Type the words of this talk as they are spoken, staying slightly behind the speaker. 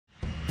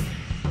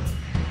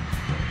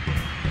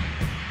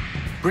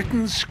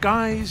Britain's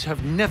skies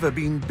have never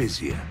been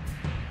busier.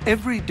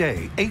 Every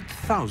day,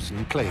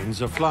 8,000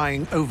 planes are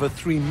flying over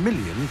 3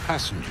 million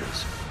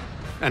passengers.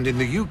 And in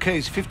the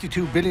UK's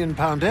 £52 billion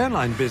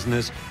airline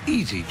business,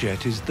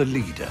 Easyjet is the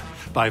leader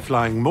by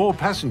flying more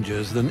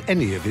passengers than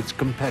any of its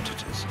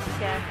competitors.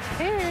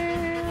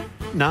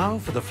 Now,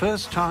 for the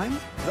first time,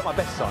 is that my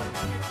best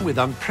side? With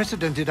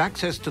unprecedented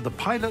access to the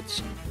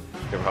pilots...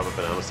 You ever have a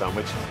banana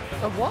sandwich?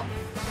 A what?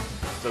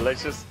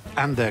 Delicious.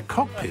 ...and their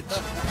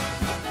cockpits,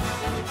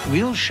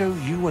 we'll show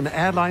you an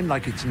airline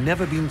like it's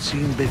never been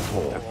seen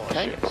before.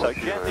 Okay, so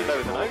gently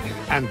lower the nose.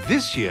 And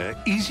this year,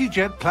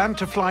 Easyjet plan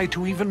to fly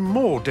to even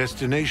more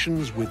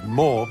destinations with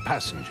more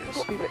passengers.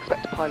 What people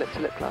expect a pilot to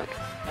look like?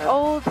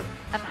 Old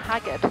and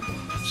haggard.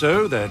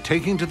 So they're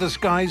taking to the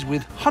skies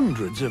with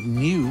hundreds of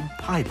new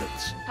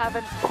pilots.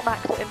 Haven't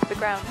smacked it into the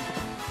ground.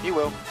 You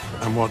will.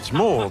 And what's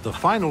more, the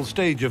final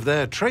stage of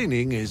their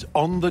training is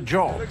on the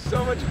job. It looks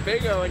so much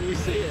bigger when you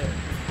see it.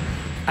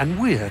 And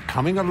we're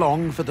coming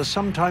along for the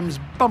sometimes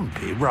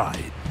bumpy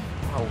ride.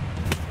 Oh.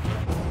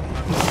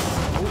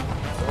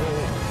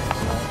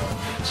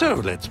 So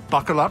let's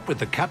buckle up with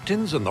the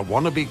captains and the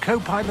wannabe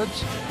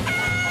co-pilots,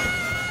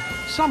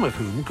 some of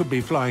whom could be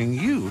flying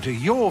you to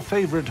your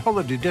favourite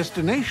holiday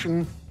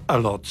destination a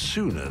lot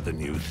sooner than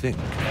you think.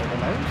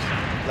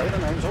 Lower the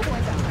nose all the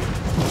way down.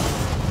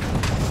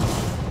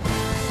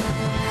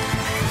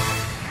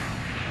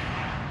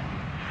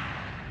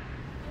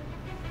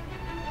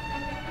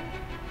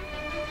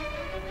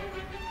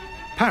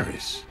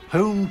 Paris,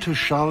 home to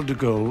Charles de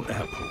Gaulle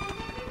Airport.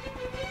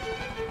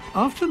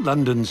 After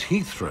London's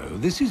Heathrow,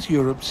 this is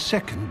Europe's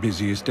second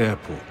busiest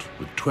airport,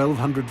 with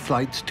 1,200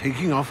 flights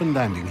taking off and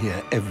landing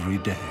here every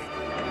day.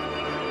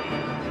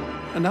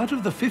 And out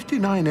of the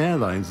 59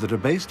 airlines that are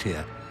based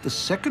here, the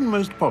second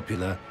most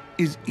popular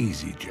is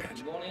Easyjet.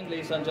 Good morning,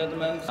 ladies and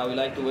gentlemen. I would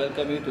like to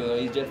welcome you to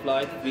Easyjet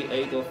flight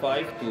E02 to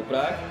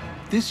Prague.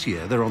 This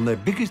year, they're on their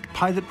biggest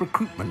pilot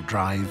recruitment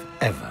drive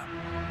ever.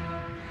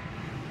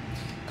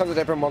 Comes with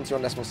everyone wants you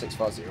on decimal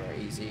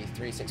 650, easy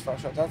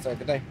 365 shot down, so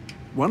good day.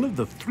 One of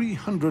the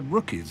 300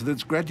 rookies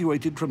that's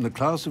graduated from the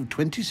class of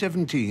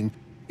 2017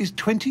 is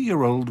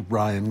 20-year-old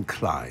Ryan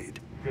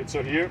Clyde. Good,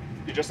 so here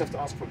you just have to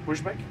ask for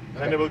pushback, and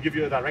then they will give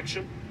you a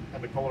direction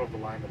and the color of the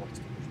line they want us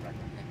to push back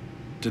on.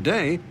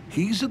 Today,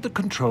 he's at the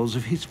controls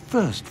of his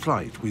first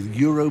flight with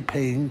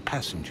Euro-paying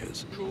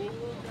passengers.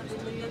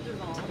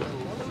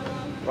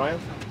 Ryan,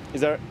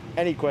 is there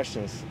any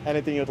questions?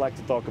 Anything you'd like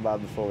to talk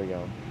about before we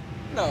go?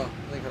 No,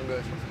 I think I'm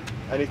good.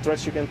 Any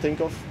threats you can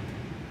think of?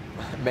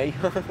 Me?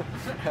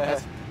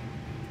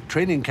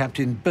 Training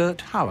captain Bert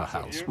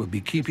Hauerhaus will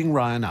be keeping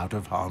Ryan out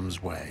of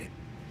harm's way.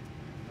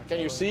 Can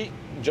you see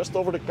just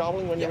over the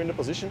cowling when you're in the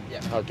position?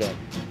 Yeah. Okay.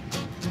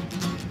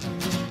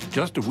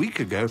 Just a week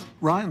ago,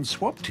 Ryan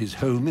swapped his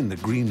home in the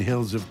green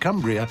hills of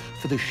Cumbria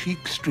for the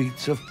chic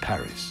streets of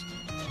Paris.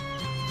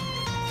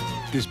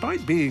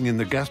 Despite being in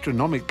the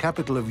gastronomic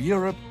capital of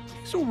Europe,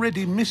 he's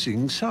already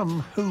missing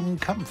some home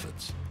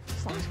comforts.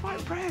 Sliced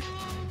white bread.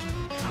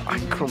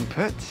 And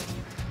crumpets.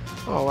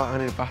 Oh, wow, I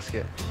need a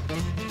basket.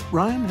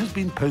 Ryan has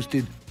been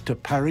posted to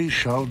Paris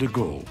Charles de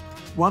Gaulle,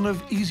 one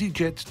of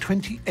Easyjet's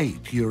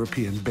 28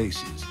 European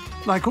bases.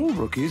 Like all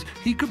rookies,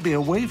 he could be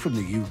away from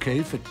the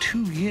UK for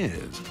 2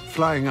 years,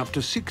 flying up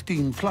to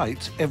 16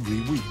 flights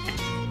every week.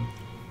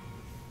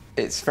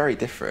 It's very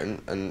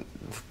different, and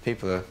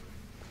there's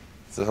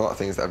a lot of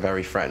things that are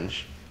very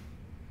French.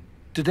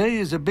 Today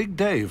is a big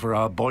day for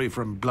our boy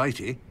from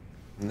Blighty.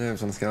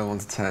 Nerves on a scale of 1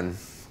 to 10,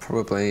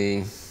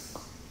 probably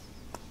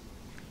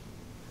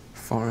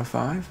 4 or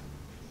 5.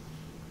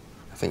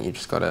 I think you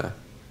just gotta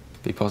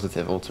be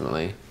positive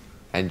ultimately,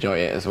 enjoy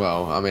it as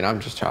well. I mean, I'm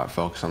just trying to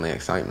focus on the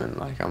excitement.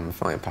 Like, I'm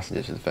flying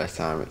passengers for the first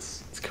time.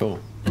 It's cool.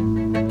 Wish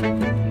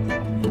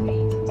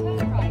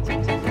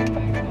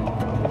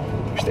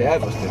the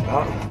Airbus did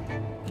that.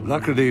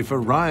 Luckily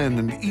for Ryan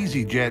and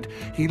Easyjet,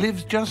 he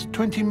lives just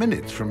 20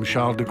 minutes from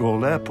Charles de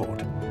Gaulle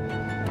Airport.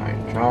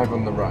 Right, drive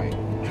on the right,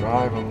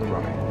 drive on the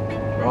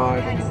right,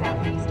 drive on the right.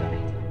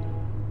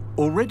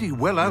 Already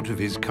well out of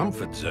his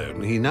comfort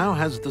zone, he now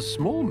has the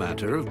small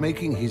matter of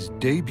making his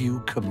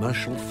debut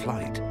commercial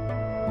flight.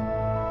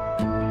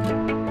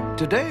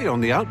 Today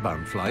on the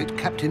outbound flight,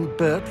 Captain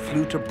Bert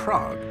flew to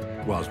Prague,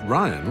 whilst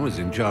Ryan was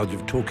in charge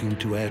of talking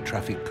to air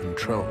traffic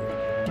control.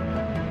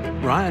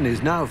 Ryan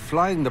is now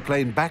flying the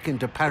plane back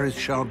into Paris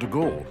Charles de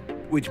Gaulle,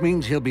 which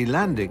means he'll be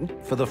landing,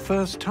 for the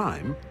first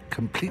time,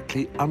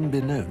 completely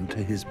unbeknown to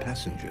his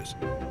passengers.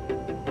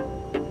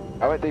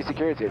 I went through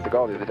security at the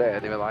Gaulle the other day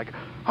and they were like,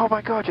 oh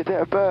my God, your date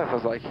of birth. I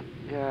was like,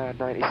 yeah,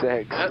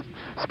 96,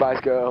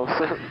 Spice Girls,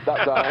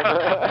 that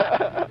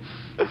time.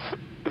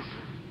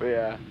 But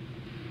yeah.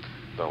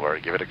 Don't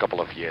worry, give it a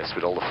couple of years.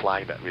 With all the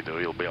flying that we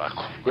do, you'll be like...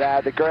 Yeah,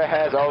 the grey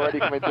hair's already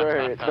coming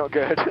through. It's not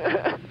good.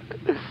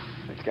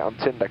 Let's get on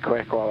Tinder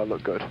quick while I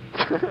look good.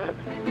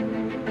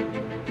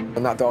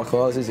 When that door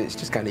closes, it's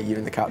just kind of you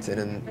and the captain,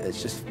 and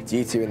it's just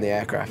you two in the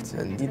aircraft,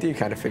 and you do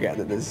kind of forget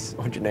that there's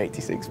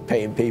 186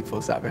 paying people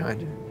sat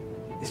behind you.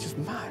 It's just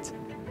mad.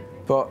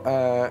 But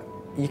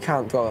you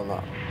can't dwell on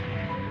that.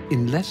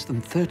 In less than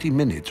 30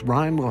 minutes,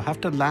 Ryan will have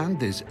to land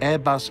this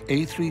Airbus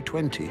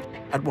A320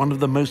 at one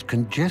of the most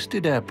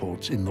congested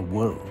airports in the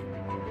world.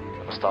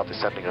 We'll start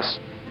descending us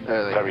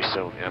very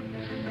soon, yeah.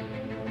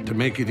 To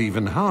make it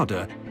even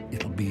harder,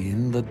 it'll be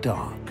in the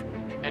dark.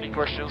 Any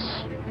questions?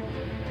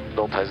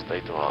 Don't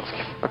hesitate to ask.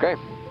 Okay.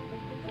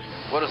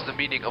 What is the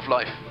meaning of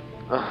life?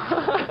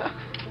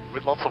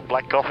 With lots of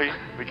black coffee,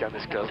 we can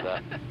discuss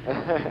that.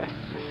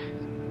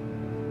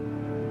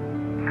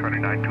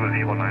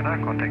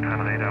 29209, contact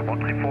Haneda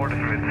 134,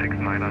 descent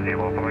 690,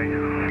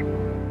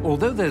 bye.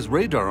 Although there's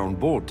radar on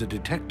board to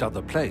detect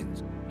other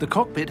planes, the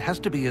cockpit has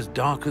to be as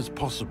dark as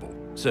possible.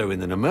 So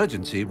in an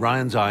emergency,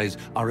 Ryan's eyes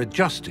are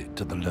adjusted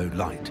to the low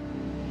light.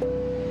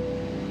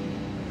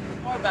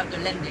 More about the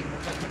landing,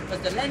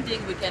 because the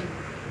landing we can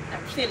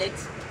feel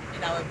it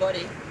in our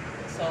body,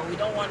 so we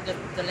don't want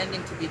the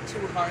landing to be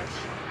too harsh.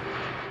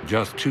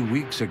 Just 2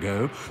 weeks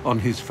ago, on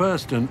his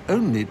first and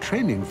only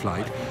training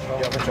flight,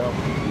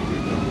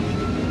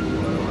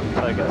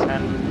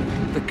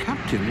 the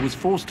captain was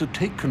forced to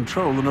take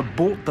control and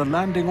abort the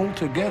landing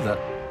altogether,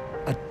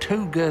 a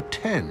Toga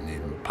 10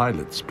 in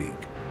pilot speak.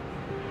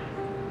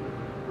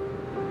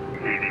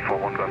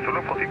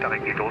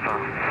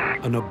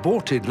 An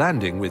aborted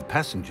landing with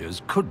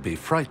passengers could be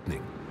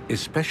frightening,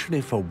 especially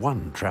for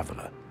one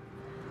traveller.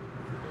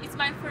 It's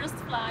my first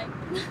flight.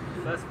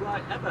 First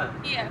flight ever?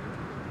 Yeah.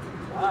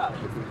 Wow.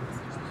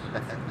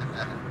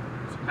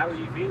 How are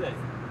you feeling?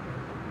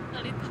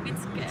 A little bit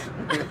scared.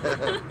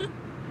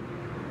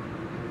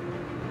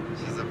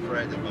 She's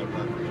afraid about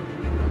landing.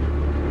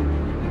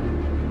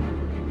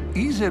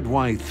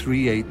 EZY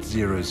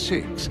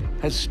 3806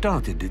 has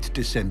started its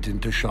descent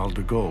into Charles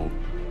de Gaulle.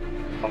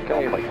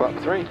 Okay, flap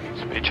 3.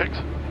 Speed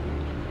checked.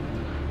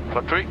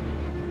 Flap 3.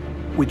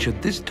 Which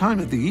at this time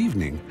of the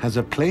evening has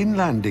a plane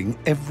landing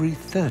every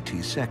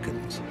 30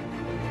 seconds.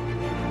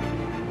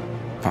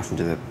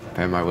 Passengers are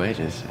paying my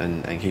wages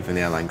and keeping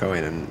the airline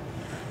going,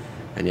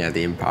 and yeah,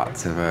 the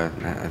impact of a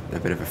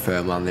bit of a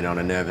firm landing on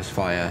a nervous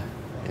flyer,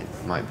 it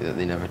might be that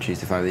they never choose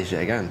to fly the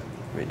EasyJet again,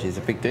 which is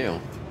a big deal.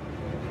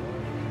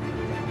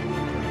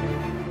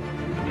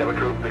 Cabin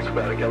crew, thanks for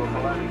the cabin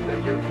for landing,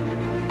 thank you.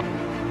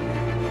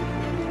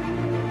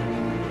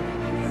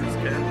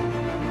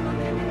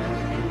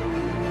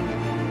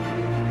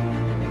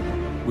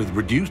 With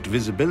reduced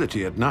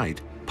visibility at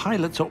night,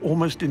 pilots are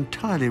almost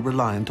entirely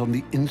reliant on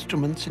the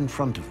instruments in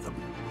front of them.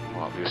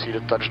 Well, do you see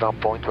the touchdown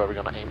point where we're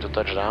going to aim to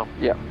touch down?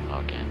 Yeah.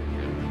 Okay.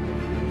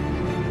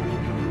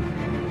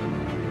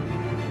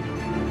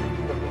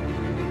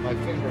 My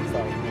fingers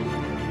out.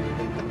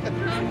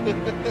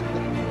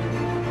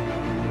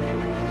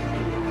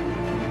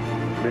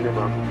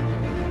 Minimum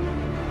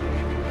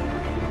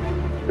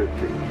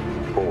 50,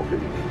 40,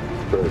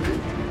 30,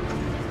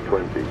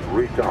 20,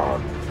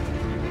 retard.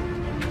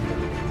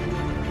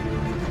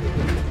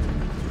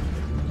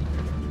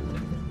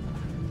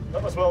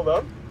 That was well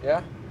done.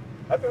 Yeah?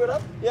 Happy with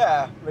that?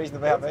 Yeah,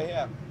 reasonably happy,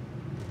 yeah.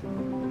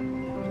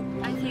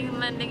 I think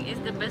landing is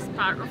the best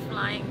part of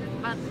flying,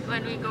 but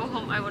when we go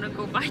home, I want to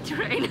go by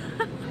train.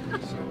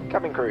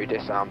 Cabin crew,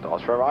 disarm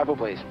doors for arrival,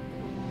 please.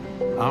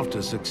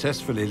 After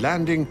successfully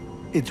landing,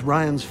 it's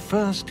Ryan's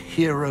first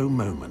hero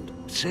moment,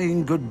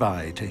 saying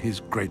goodbye to his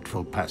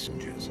grateful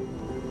passengers.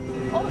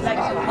 Oh, like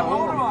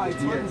all right,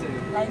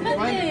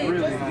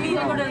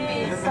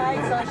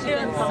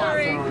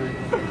 sorry.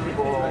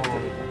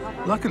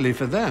 Luckily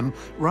for them,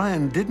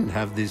 Ryan didn't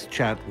have this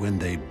chat when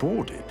they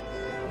boarded.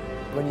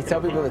 When you tell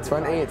people the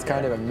 20, it's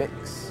kind of a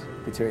mix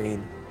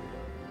between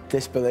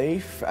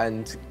disbelief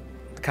and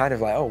kind of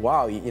like, oh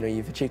wow, you know,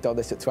 you've achieved all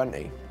this at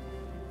 20.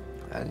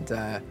 And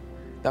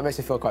that makes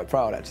me feel quite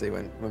proud actually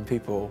when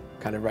people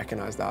kind of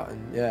recognise that.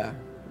 And yeah,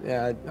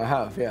 I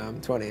have, yeah,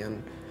 I'm 20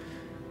 and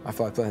I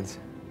fly planes.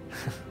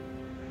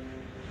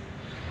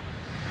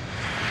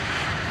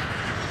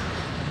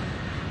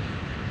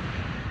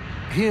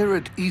 Here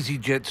at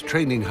EasyJet's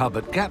training hub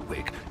at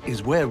Gatwick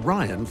is where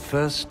Ryan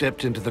first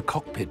stepped into the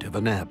cockpit of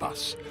an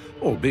Airbus,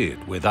 albeit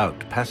without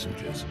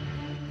passengers.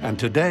 And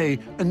today,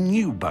 a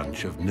new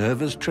bunch of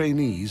nervous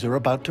trainees are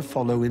about to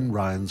follow in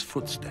Ryan's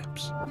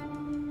footsteps.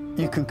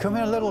 You can come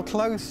in a little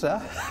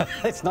closer.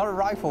 It's not a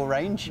rifle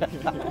range.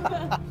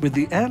 With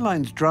the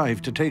airline's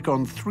drive to take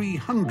on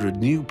 300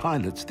 new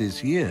pilots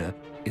this year,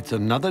 it's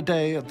another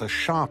day at the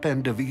sharp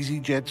end of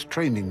EasyJet's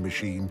training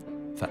machine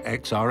for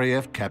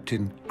ex-RAF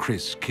Captain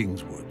Chris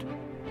Kingswood.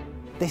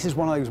 This is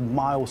one of those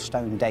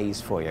milestone days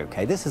for you,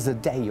 OK? This is the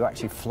day you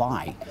actually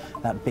fly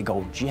that big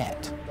old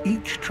jet.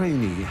 Each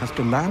trainee has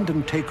to land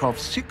and take off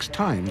 6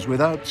 times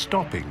without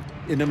stopping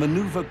in a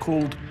manoeuvre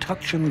called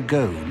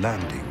touch-and-go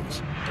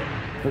landings.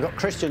 We've got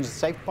Christian as a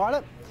safe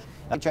pilot.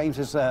 James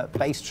is a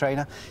base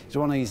trainer. He's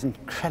one of these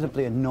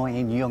incredibly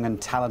annoying, young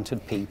and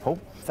talented people.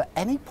 For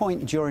any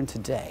point during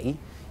today,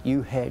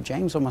 you hear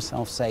James or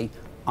myself say,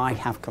 I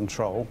have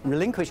control.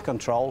 Relinquish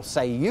control,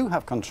 say you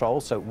have control,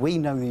 so we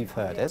know you've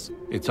heard us.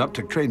 It's up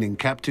to training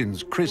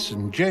captains Chris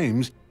and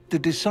James to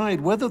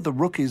decide whether the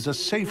rookies are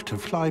safe to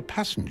fly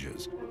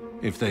passengers.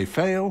 If they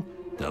fail,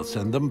 they'll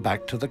send them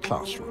back to the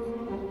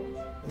classroom.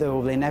 there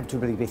will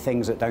inevitably be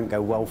things that don't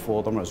go well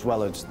for them as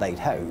well as they'd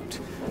hoped.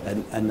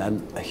 And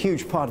a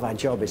huge part of our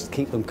job is to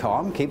keep them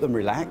calm, keep them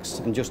relaxed,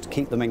 and just to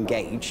keep them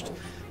engaged.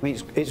 I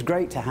mean, it's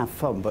great to have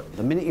fun, but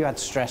the minute you add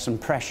stress and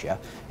pressure,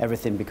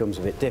 everything becomes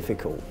a bit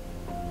difficult.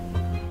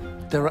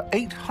 There are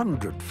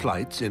 800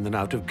 flights in and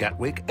out of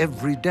Gatwick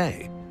every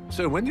day.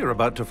 So when you're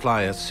about to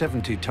fly a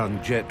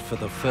 70-ton jet for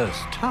the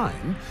first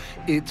time,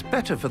 it's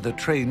better for the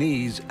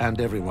trainees and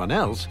everyone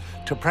else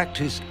to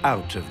practice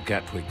out of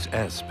Gatwick's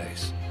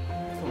airspace.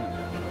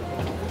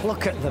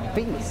 Look at the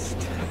beast.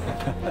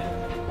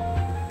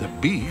 The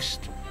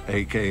Beast,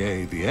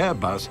 aka the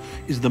Airbus,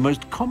 is the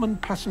most common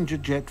passenger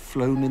jet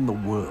flown in the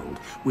world,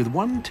 with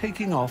one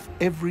taking off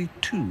every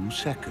 2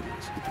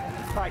 seconds.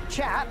 Right,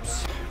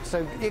 chaps,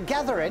 so you're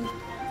gathering.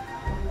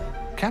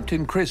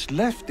 Captain Chris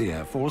left the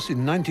Air Force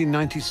in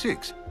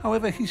 1996.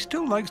 However, he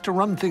still likes to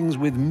run things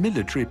with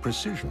military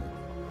precision.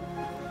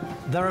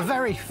 There are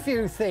very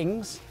few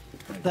things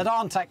that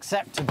aren't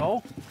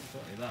acceptable,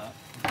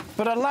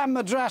 but a lamb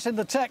madras in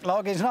the tech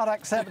log is not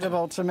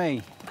acceptable to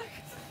me.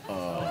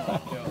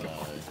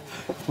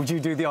 Would you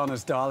do the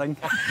honours, darling?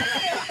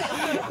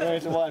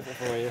 Going to wipe it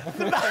for you.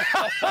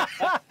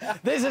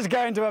 This is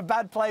going to a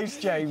bad place,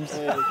 James.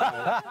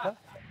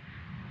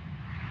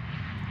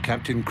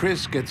 Captain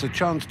Chris gets a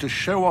chance to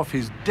show off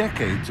his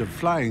decades of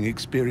flying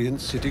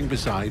experience sitting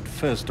beside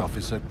First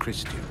Officer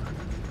Christian.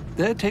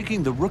 They're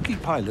taking the rookie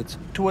pilots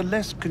to a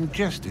less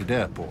congested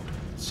airport,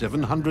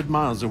 700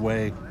 miles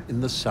away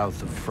in the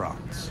south of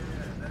France.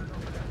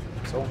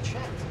 It's all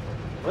checked.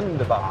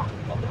 Wunderbar.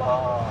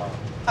 Wunderbar.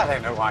 I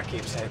don't know why I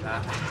keep saying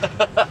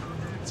that.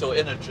 So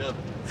inner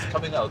German. It's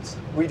coming out.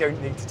 We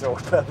don't need to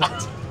talk about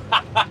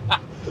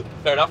that.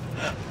 Fair enough.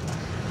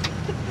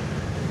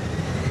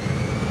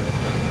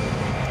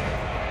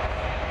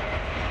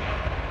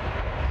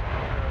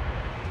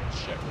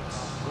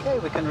 Okay,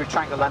 we can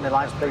retract the landing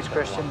lights, please,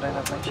 Christian. Don't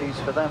have much use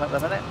for them at the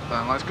minute.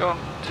 Landing lights gone.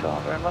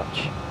 Not very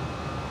much.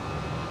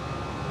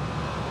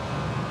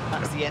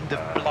 That's the end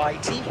of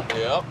Blighty.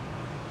 Yep.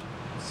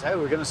 So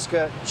we're going to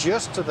skirt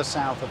just to the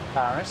south of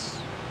Paris.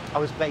 I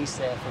was based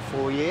there for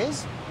 4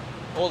 years.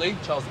 Orly,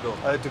 Charles de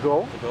Gaulle. De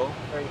Gaulle. De Gaulle.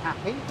 Very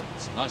happy.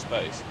 It's a nice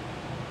base.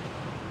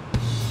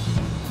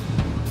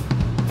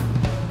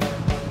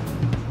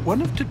 One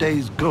of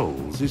today's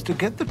goals is to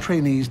get the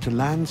trainees to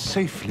land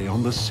safely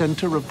on the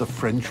center of the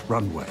French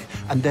runway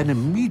and then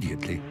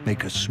immediately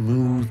make a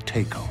smooth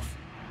takeoff.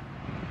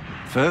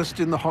 First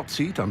in the hot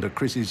seat under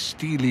Chris's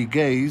steely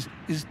gaze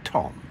is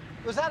Tom.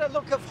 Was that a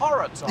look of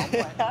horror, Tom? I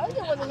think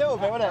it was a little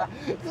bit, wasn't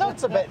it?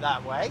 Looked a bit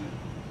that way.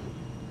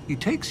 He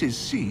takes his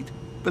seat,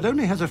 but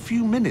only has a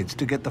few minutes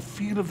to get the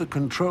feel of the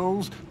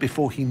controls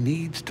before he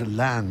needs to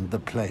land the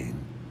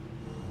plane.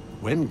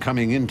 When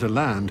coming in to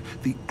land,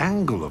 the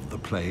angle of the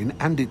plane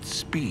and its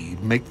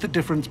speed make the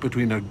difference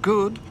between a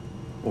good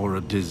or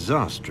a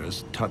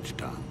disastrous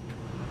touchdown.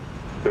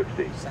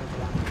 50,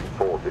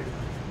 40,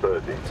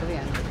 30, to the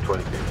end.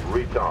 20,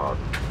 retard,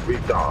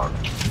 retard.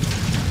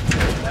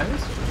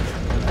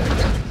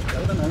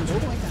 Go the nose all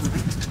the way down.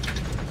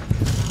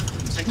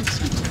 Second,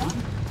 center line.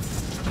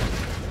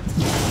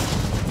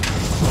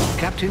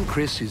 Captain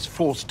Chris is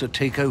forced to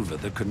take over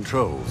the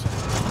controls.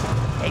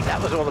 Hey,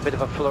 that was all a bit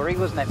of a flurry,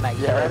 wasn't it, mate?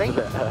 Yeah, ready?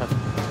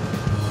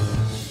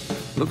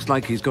 Looks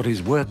like he's got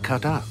his work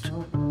cut out.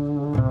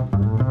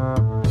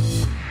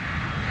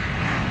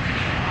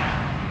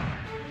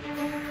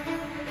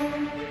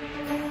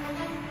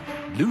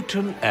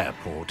 Luton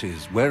Airport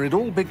is where it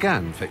all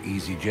began for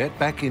Easyjet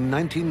back in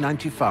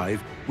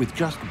 1995 with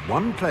just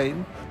one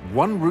plane,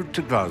 one route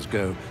to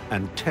Glasgow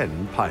and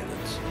 10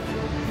 pilots.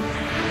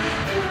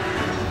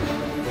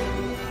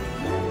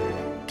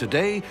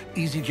 Today,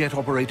 Easyjet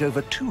operate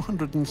over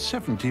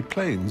 270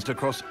 planes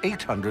across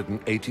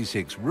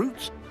 886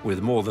 routes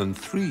with more than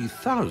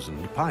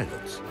 3,000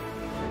 pilots.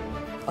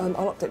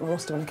 I'll update my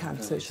roster when I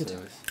can, so it should...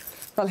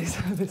 Valet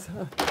service.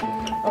 All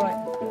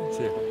right.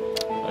 See you.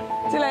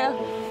 Bye. See you later.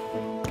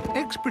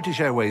 Ex-British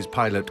Airways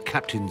pilot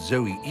Captain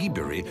Zoe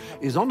Ebery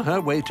is on her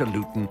way to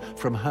Luton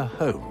from her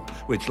home,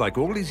 which, like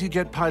all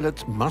Easyjet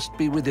pilots, must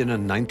be within a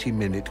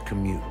 90-minute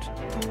commute.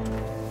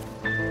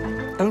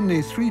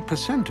 Only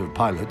 3% of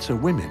pilots are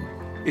women.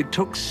 It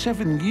took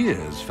 7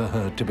 years for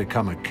her to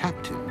become a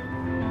captain.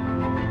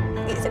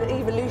 It's an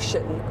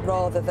evolution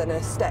rather than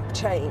a step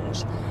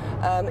change.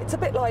 It's a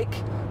bit like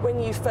when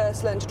you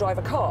first learn to drive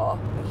a car.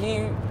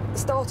 You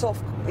start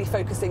off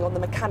focusing on the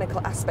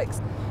mechanical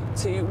aspects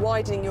to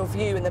widening your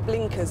view, and the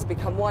blinkers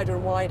become wider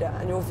and wider,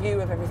 and your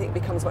view of everything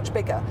becomes much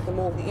bigger the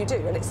more that you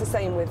do. And it's the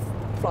same with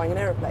flying an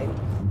aeroplane.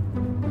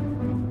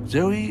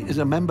 Zoe is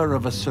a member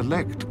of a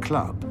select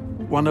club,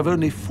 one of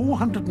only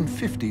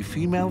 450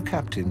 female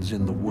captains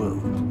in the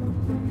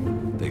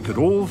world. They could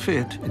all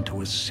fit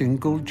into a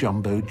single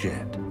jumbo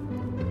jet.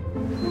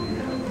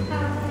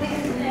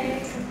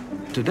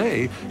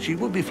 Today, she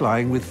will be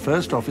flying with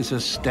First Officer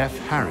Steph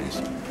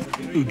Harris,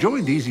 who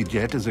joined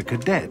Easyjet as a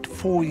cadet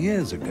 4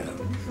 years ago.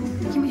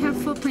 Can we have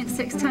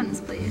 4.6 tons,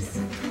 please?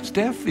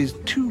 Steph is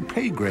too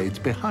pay grades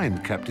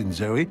behind Captain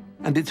Zoe,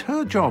 and it's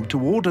her job to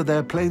order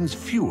their plane's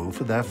fuel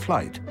for their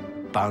flight,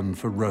 bound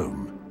for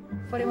Rome.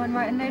 41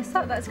 right and no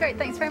stop. That's great.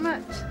 Thanks very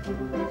much.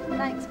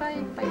 Thanks.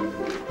 Bye. Bye.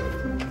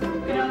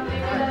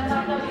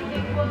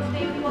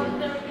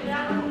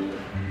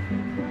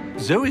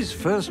 Zoe's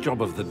first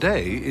job of the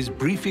day is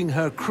briefing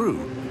her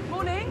crew,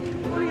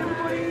 Morning. Morning,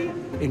 everybody.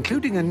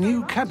 including a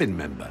new cabin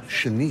member,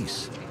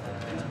 Shanice.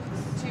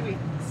 2 weeks.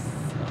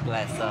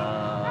 Bless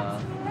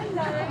her.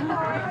 Hello.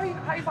 How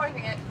are you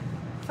finding it?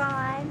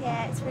 Fine,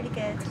 yeah, it's really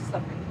good.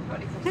 We're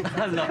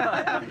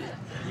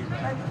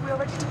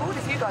ready to board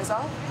if you guys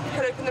are. You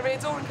can open the rear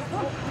door and come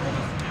on.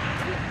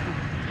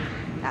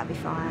 That'll be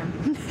fine.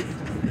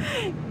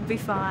 Be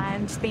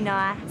fine, just be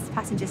nice.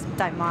 Passengers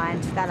don't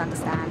mind, they'll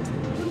understand.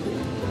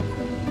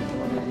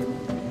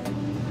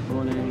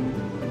 Morning.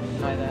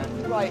 Hi there.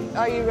 Right,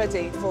 are you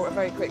ready for a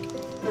very quick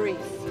brief?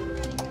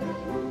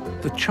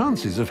 The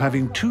chances of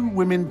having 2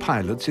 women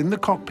pilots in the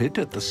cockpit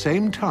at the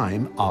same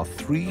time are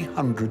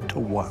 300 to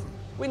 1.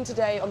 Wind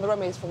today on the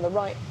runway is from the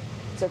right,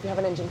 so if you have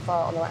an engine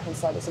fire on the right-hand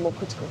side, it's a more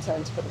critical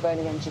turn to put the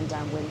burning engine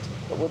downwind,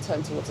 but we'll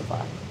turn towards the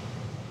fire.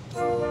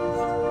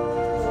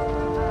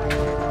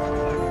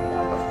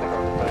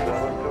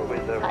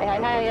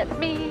 Hi, it's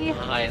me.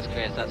 Hi, it's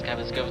Chris. That's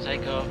cabin skill for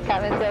takeoff.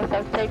 Cabin skill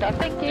for takeoff.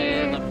 Thank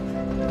you.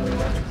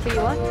 See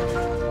you on.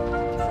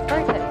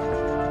 Rotate.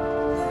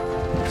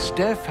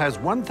 Steph has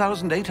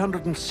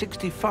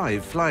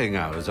 1,865 flying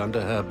hours under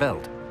her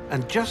belt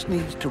and just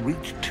needs to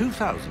reach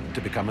 2,000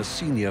 to become a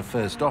senior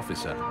first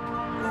officer,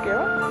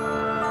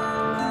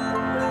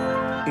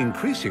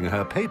 increasing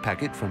her pay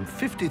packet from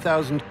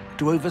 50,000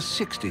 to over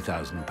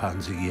 60,000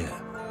 pounds a year.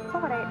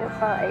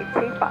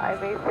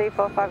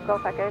 825,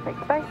 Golf Echo,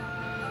 thanks, bye.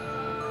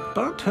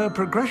 But her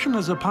progression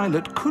as a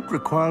pilot could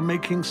require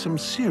making some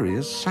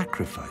serious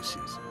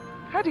sacrifices.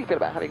 How do you feel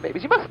about having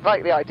babies? You must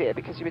like the idea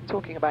because you've been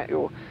talking about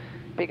your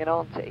being an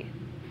auntie.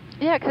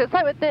 Yeah, because it's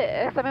like with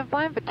this, I've been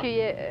flying for 2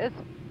 years,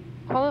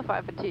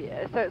 qualified for 2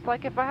 years, so it's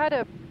like if I had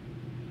a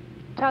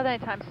child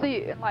anytime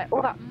soon, like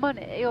all that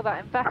money, all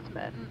that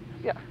investment,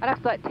 yeah, I'd have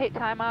to like take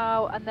time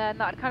out, and then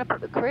that'd kind of put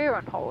the career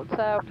on hold,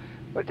 so...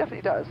 Well, it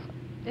definitely does.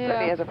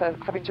 Yeah. Certainly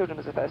having children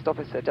as a first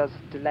officer does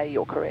delay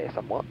your career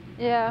somewhat.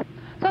 Yeah,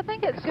 so I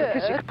think it's good.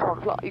 Because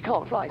you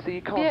can't fly, so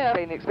you can't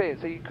gain the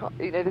experience, so you can't,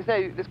 you know,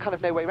 there's kind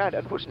of no way around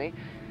it, unfortunately,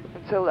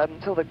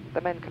 until the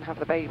men can have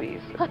the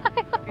babies.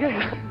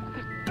 Yeah.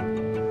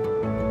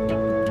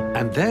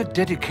 And their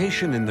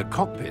dedication in the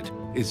cockpit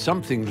is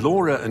something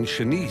Laura and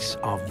Shanice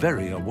are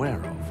very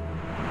aware of.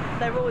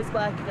 They're always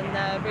working and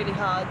they're really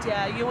hard,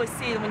 yeah. You always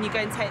see them when you go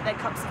and take their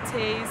cups of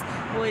teas,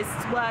 always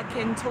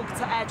working, talking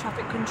to air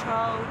traffic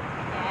control.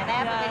 Yeah, they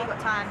haven't really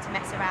got time to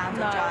mess around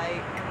or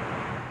joke.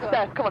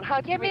 Steph, come on,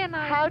 how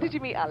did you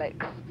meet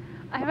Alex?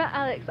 I met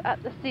Alex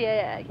at the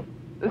CAA.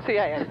 The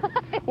CAA?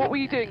 What were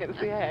you doing at the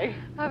CAA?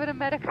 Having a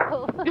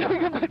medical. You're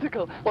having a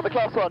medical? What, the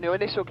class 1, your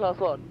initial class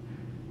 1?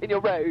 In your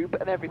robe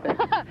and everything?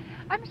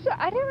 I'm sure,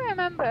 I don't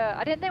remember.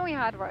 I didn't think we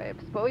had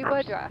robes, but we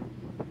were dressed.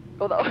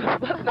 Well,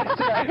 that's nice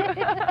to know.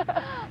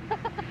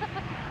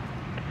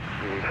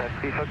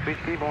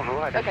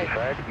 Okay,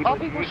 are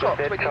people shocked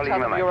when you tell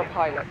them you're a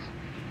pilot? Yeah.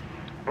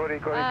 What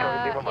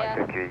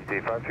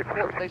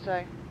do they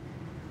say?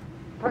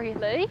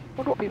 Really? I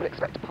wonder what people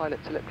expect a pilot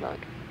to look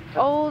like.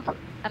 Old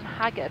and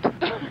haggard.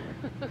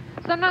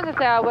 Sometimes I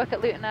say I work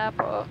at Luton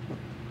Airport.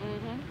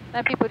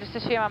 Then people just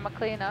assume I'm a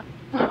cleaner.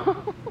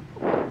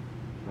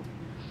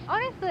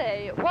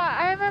 Honestly,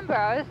 I remember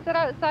I was stood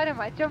outside in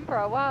my jumper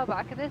a while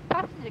back and this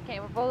passenger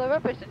came with all the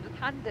rubbish and just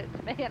handed it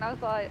to me and I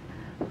was like,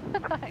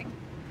 thanks.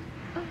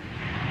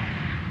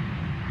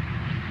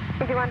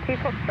 112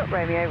 Foxtrot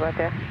Romeo,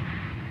 Roger.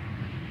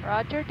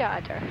 Roger,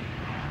 Dodger.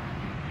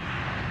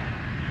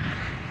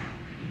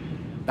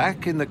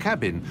 Back in the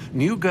cabin,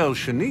 new girl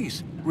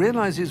Shanice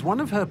realizes one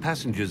of her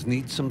passengers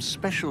needs some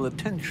special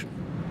attention.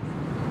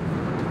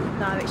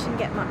 No, it shouldn't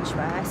get much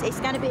worse. It's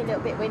going to be a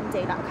little bit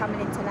windy, like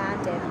coming into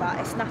landing, but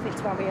it's nothing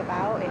to worry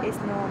about. It is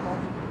normal.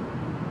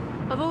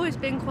 I've always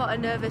been quite a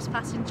nervous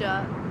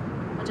passenger.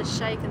 I just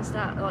shake and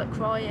start like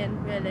crying,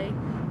 really.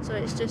 So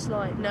it's just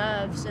like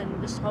nerves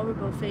and just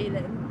horrible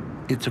feeling.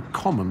 It's a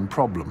common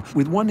problem,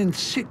 with 1 in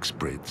 6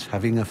 Brits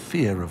having a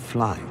fear of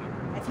flying.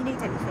 If you need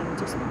anything,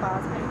 just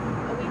buzz me.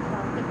 Are we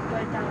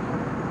going down?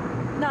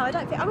 No, I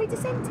don't think. Are we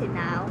descending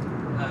now?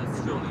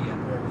 Surely,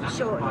 yeah.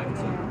 Shortly,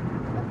 yeah.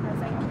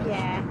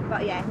 Yeah,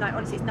 but yeah, no,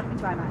 honestly, it's nothing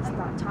to worry about. It's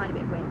like a tiny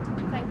bit of wind.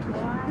 Thank you.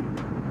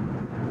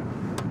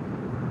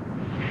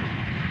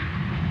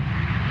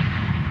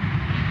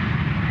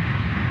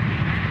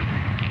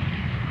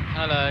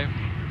 Hello.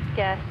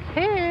 Guess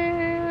who?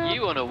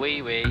 You want a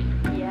wee-wee?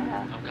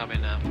 Yeah. I'm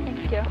coming now.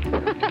 Thank you.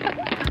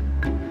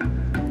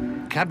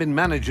 Cabin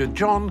manager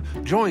John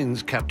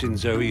joins Captain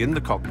Zoe in the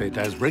cockpit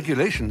as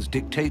regulations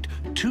dictate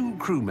 2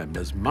 crew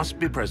members must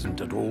be present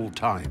at all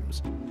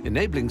times,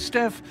 enabling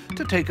Steph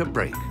to take a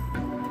break. Do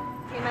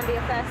you remember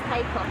your first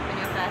takeoff and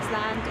your first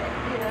landing?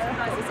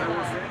 Yeah. What was it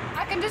like?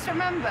 I can just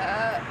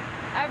remember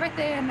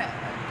everything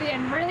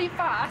being really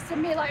fast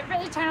and me like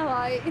really trying to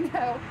like, you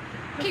know,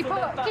 Keep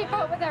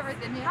up with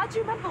everything, yeah. How do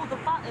you remember all the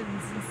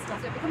buttons and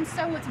stuff? So it becomes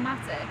so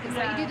automatic. It's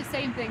like you do the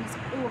same things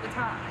all the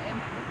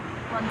time.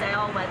 One day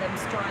I'll wear them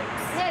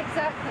stripes. Yeah,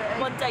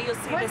 exactly. One day you'll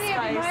see One this day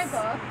I'll be my face.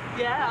 boss.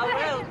 Yeah, I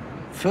will.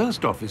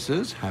 First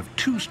officers have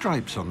 2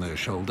 stripes on their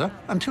shoulder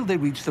until they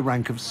reach the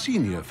rank of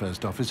senior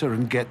first officer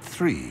and get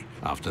 3.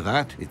 After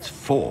that, it's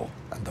 4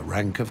 and the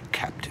rank of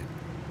captain.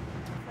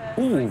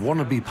 All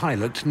wannabe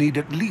pilots need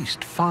at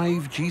least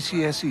 5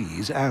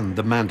 GCSEs and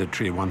the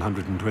mandatory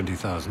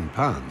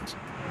 £120,000.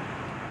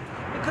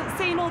 Because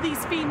seeing all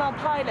these female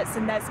pilots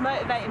in there's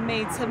motivating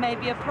me to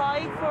maybe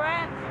apply for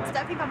it. I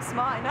don't think I'm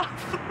smart enough.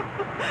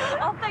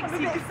 Oh, thanks,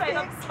 you can say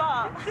I'm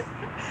smart.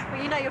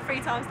 Well, you know your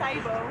 3 times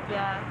table.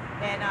 Yeah.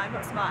 Yeah, no, I'm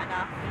not smart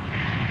enough.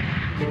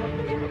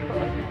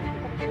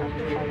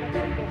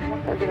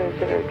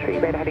 002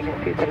 radar heading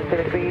is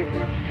 270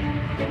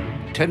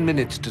 degrees. 10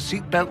 minutes to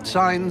seatbelt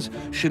signs,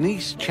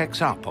 Shanice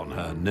checks up on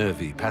her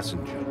nervy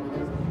passenger.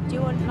 Do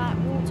you want like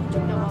water? Do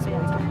you know I'll be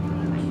able to?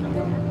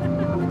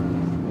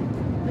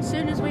 As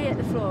soon as we hit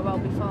the floor, I'll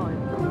be fine.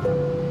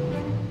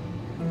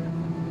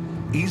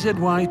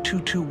 EZY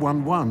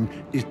 2211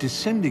 is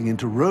descending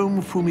into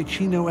Rome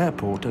Fiumicino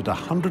Airport at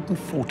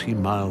 140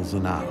 miles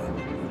an hour.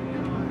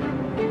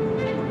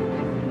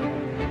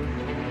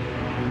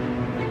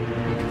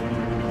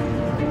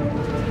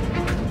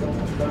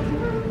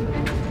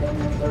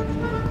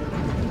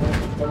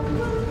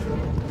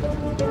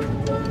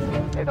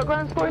 Have you got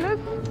ground spoilers?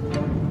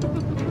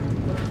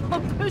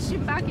 I'm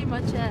pushing back in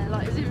my chair,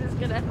 like as if it's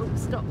going to help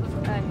stop the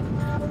plane.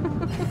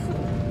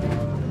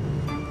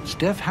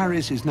 Steph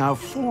Harris is now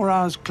 4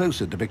 hours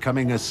closer to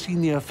becoming a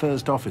senior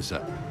first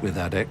officer with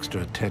that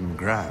extra 10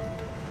 grand.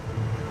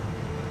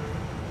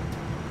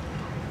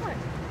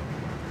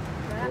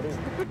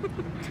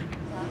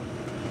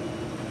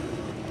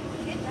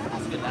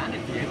 That's a good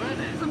landing for you, weren't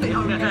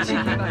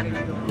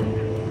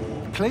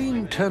it?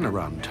 Plane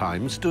turnaround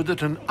time stood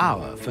at an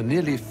hour for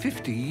nearly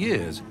 50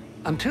 years,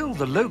 until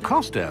the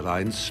low-cost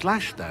airlines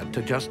slashed that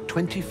to just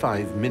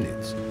 25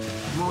 minutes.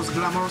 Most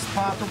glamorous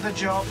part of the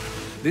job.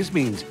 This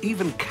means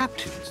even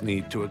captains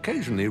need to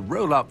occasionally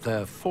roll up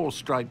their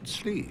 4-striped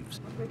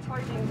sleeves. We're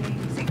tidying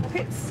the seat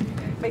pockets,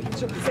 making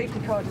sure the safety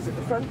card is at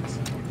the front.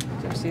 So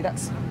obviously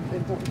that's the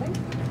important thing.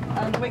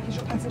 And making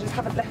sure passengers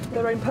haven't left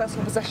their own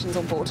personal possessions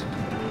on board.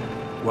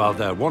 While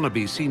their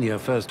wannabe senior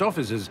first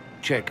officers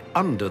check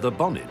under the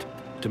bonnet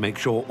to make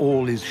sure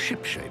all is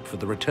shipshape for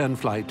the return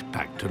flight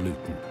back to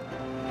Luton.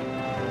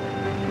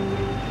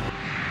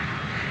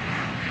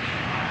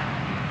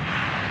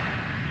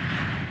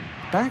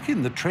 Back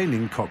in the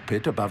training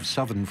cockpit above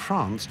southern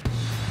France,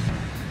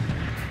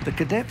 the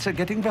cadets are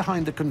getting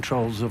behind the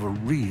controls of a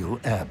real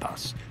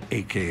Airbus,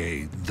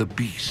 aka the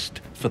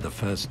Beast, for the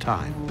first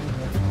time.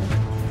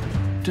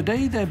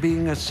 Today they're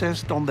being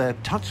assessed on their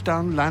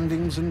touchdown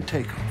landings and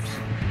takeoffs.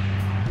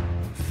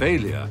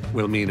 Failure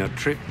will mean a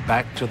trip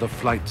back to the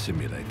flight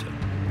simulator.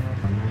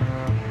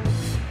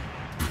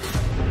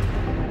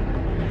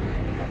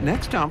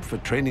 Next up for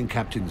training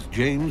captains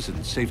James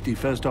and safety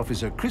first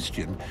officer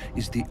Christian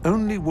is the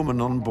only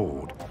woman on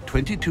board,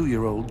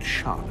 22-year-old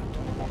Charlotte.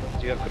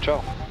 Do you have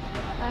control?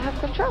 I have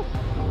control.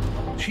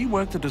 She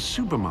worked at a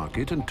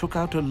supermarket and took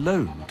out a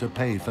loan to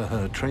pay for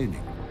her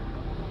training.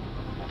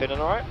 Feeling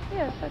all right?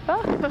 Yeah, so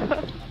far.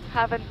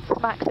 Haven't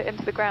smacked it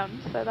into the ground,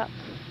 so that's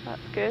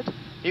good.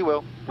 You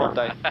will, one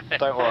day.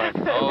 Don't worry.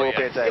 There will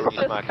be a day when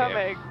you smack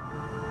it.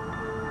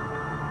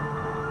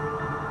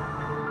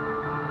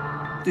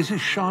 This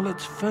is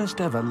Charlotte's first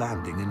ever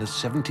landing in a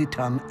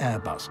 70-ton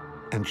Airbus,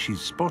 and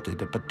she's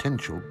spotted a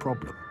potential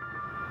problem.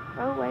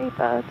 Go away,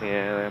 birds.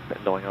 Yeah, they're a bit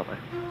annoying, aren't they?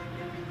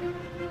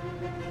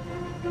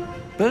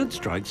 Bird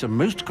strikes are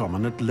most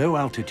common at low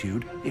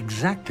altitude,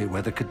 exactly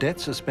where the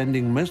cadets are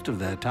spending most of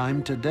their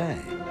time today.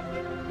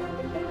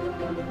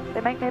 They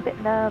make me a bit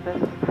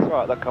nervous. It's all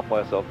right, they'll come by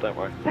yourself, don't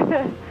worry.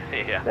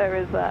 Yeah. There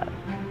is that.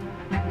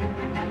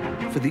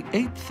 For the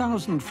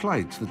 8,000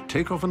 flights that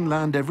take off and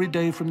land every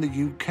day from the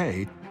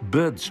UK,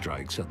 bird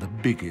strikes are the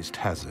biggest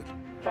hazard.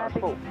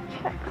 Checklist.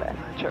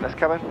 Checklist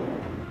cabin.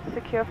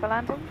 Secure for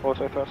landing.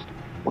 Auto thrust.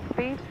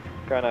 Speed.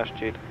 Going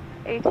altitude.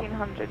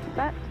 1800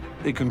 set.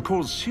 They can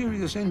cause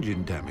serious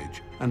engine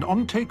damage, and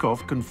on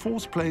takeoff can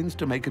force planes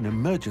to make an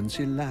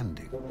emergency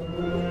landing.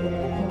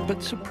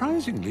 But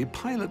surprisingly,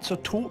 pilots are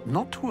taught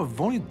not to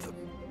avoid them,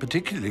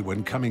 particularly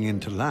when coming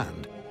in to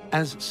land,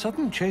 as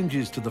sudden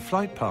changes to the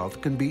flight path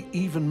can be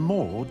even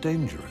more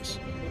dangerous.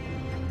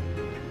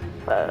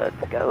 Birds,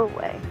 go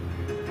away.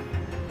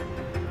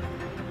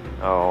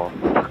 Oh,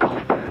 fuck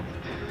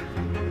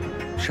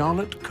off.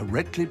 Charlotte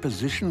correctly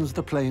positions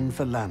the plane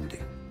for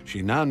landing.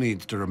 She now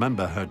needs to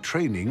remember her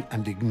training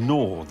and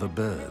ignore the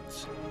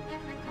birds.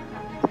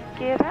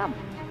 Gear down.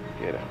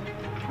 Gear down.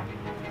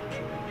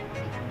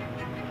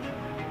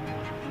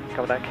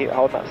 Come down, keep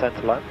holding that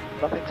centre line.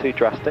 Nothing too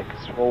drastic,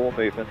 small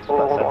movements.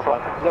 That centre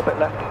line. A little bit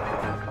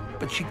left.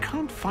 But she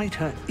can't fight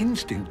her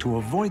instinct to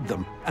avoid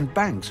them and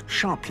banks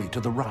sharply to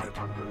the right.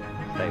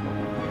 Stable.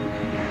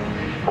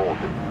 40,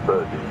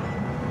 30,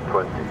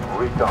 20.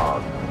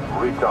 Retard.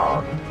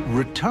 Retard.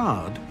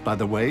 Retard, by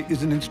the way,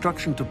 is an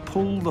instruction to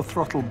pull the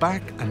throttle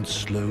back and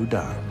slow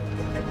down.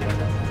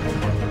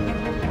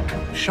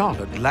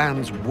 Charlotte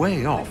lands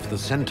way off the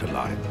center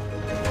line.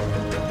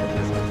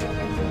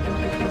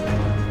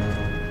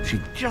 She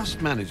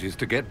just manages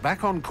to get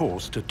back on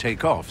course to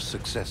take off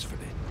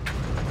successfully.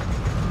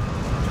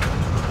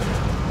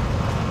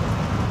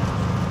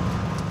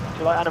 Do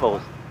you like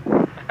animals?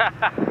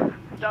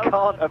 You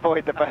can't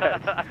avoid the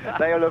birds.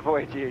 They'll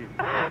avoid you. You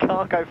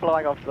can't go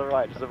flying off to the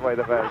right, just avoid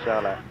the birds,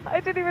 Charlotte. I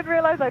didn't even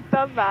realise I'd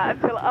done that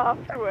until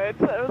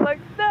afterwards. I was like,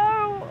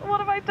 no, what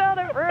have I done?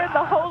 I've ruined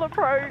the whole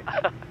approach.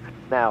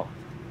 Now,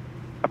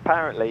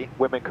 apparently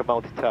women can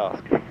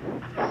multitask.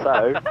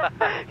 So,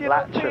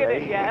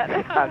 laterally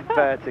and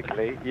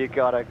vertically, you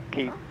gotta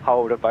keep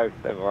hold of both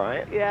of them,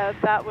 right? Yeah,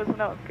 that was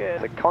not good.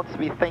 So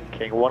constantly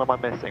thinking, what am I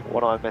missing?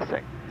 What am I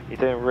missing? You're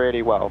doing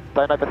really well.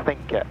 Don't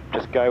overthink it.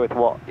 Just go with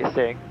what you're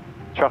seeing.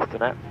 Trust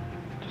in it.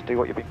 Just do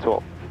what you've been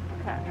taught.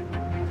 Okay.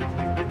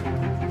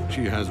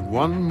 She has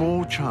one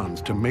more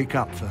chance to make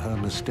up for her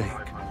mistake.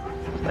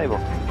 Stable.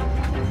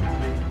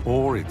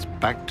 Or it's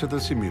back to the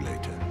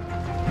simulator.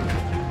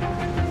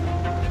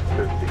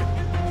 50,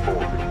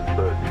 40,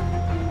 30,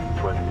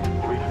 20.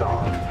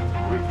 Retard.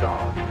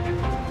 Retard.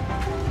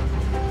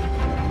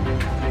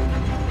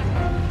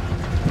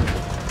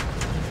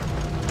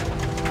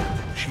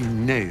 She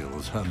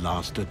nails her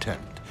last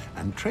attempt,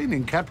 and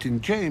training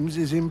captain James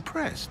is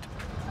impressed.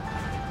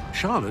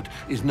 Charlotte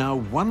is now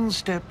one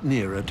step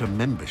nearer to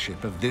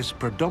membership of this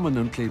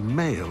predominantly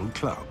male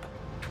club.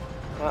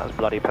 Well, that was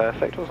bloody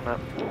perfect, wasn't it?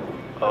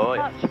 Oh,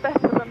 yeah. Much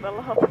better than the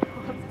last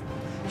one.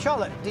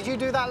 Charlotte, did you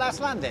do that last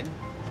landing?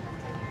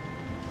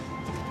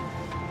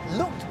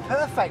 Looked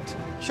perfect.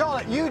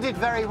 Charlotte, you did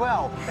very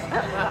well.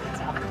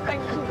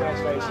 Thank you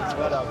very much.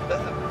 Well done.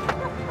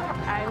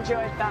 I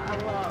enjoyed that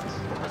a lot.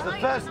 It's the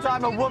first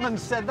time a woman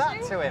said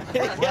that to him.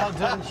 Well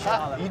done,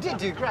 Charlotte. You did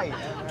do great.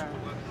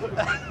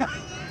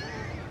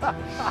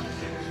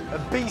 A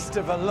beast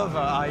of a lover,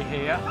 I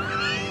hear.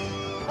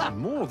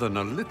 More than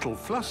a little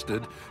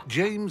flustered,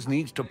 James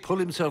needs to pull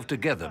himself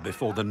together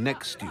before the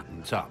next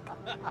student's up.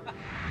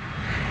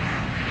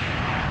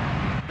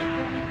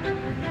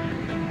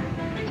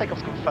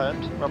 Takeoff's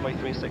confirmed. Runway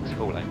 36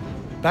 full length.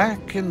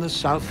 Back in the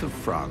south of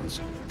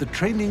France, the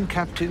training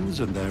captains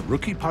and their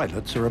rookie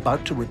pilots are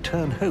about to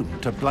return home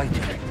to Blighty.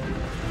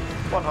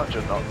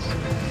 100 knots.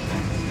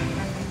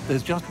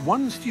 There's just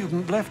one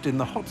student left in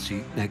the hot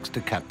seat next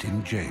to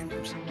Captain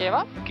James. Gear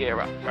up? Gear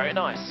up. Very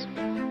nice.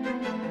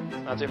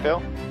 How does it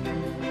feel?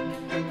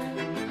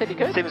 Pretty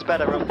good. Seems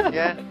better,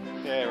 yeah?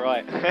 Yeah,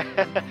 right.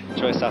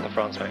 Enjoy south of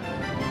France, mate.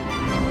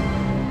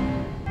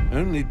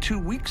 Only 2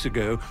 weeks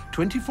ago,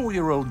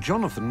 24-year-old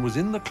Jonathan was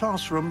in the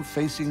classroom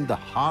facing the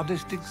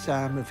hardest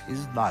exam of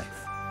his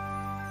life.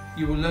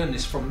 You will learn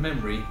this from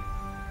memory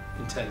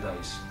in 10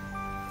 days.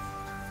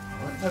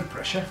 All right, no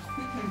pressure.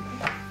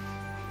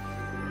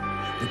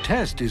 The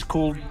test is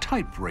called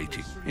type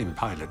rating in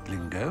pilot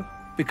lingo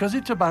because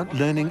it's about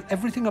learning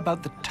everything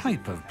about the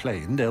type of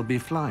plane they'll be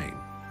flying,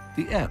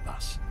 the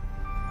Airbus.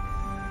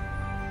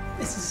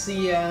 This is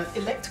the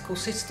electrical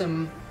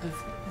system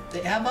of the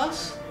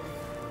Airbus.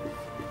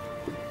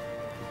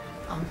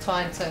 I'm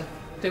trying to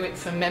do it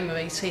from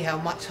memory, see how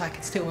much I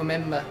can still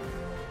remember.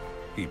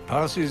 He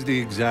passes the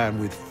exam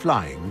with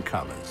flying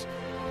colours.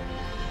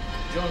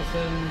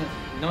 Jonathan,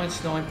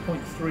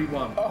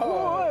 99.31.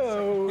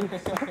 Oh!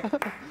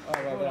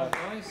 Well done.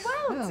 Nice.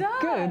 Well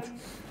done. Good.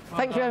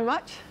 Thank you very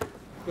much.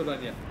 Good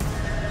on you.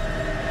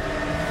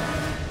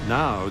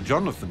 Now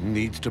Jonathan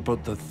needs to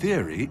put the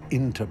theory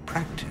into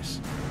practice.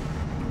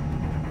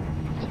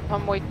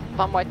 Runway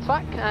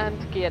track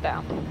and gear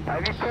down.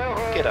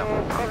 Gear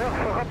down.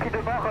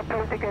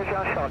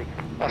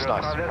 That's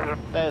nice.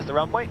 There's the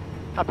runway.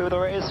 Happy with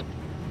where it is?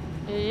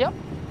 Yep.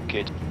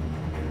 Good.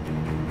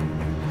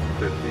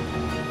 50,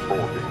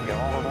 40,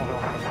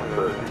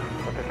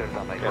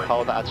 30. You'll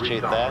hold that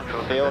attitude there.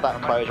 Feel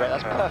that close rate.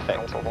 That's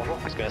perfect.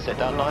 It's going to sit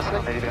down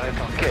nicely.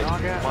 Good.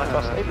 My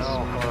thrust leads.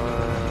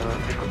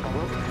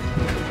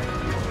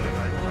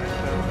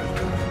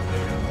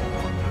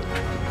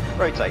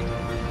 Rotate.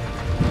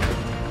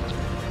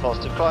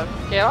 Positive climb.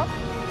 Gear up.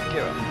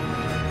 Gear up.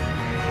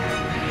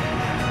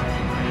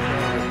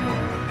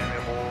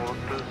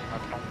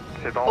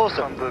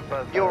 Awesome.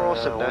 Your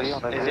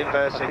awesomeness is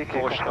inversely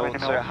proportional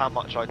to how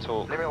much I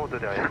talk.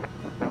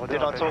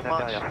 Did I talk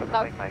much?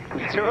 No.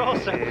 You're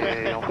awesome.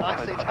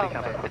 Nicely done,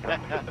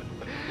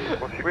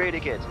 mate. Really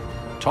good.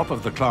 Top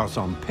of the class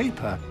on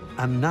paper,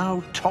 and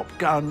now Top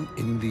Gun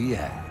in the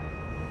air.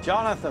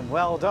 Jonathan,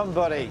 well done,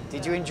 buddy.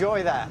 Did you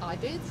enjoy that? I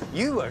did.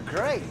 You were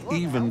great.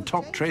 Even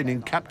top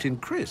training Captain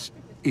Chris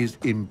is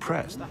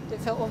impressed. It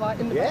felt all right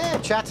in the Yeah,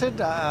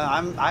 chattered.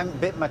 I'm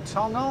bit my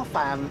tongue off.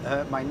 I haven't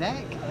hurt my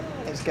neck.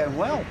 It's going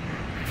well.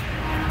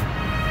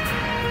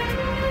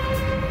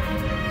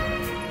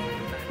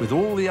 With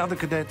all the other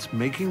cadets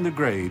making the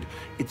grade,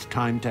 it's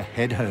time to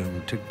head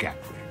home to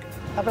Gatwick.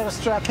 I better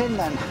strap in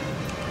then.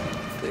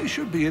 They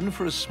should be in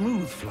for a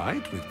smooth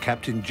flight with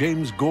Captain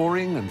James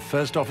Goring and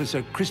First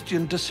Officer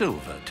Christian De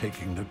Silva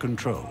taking the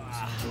controls.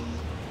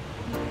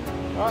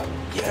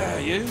 Yeah,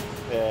 you?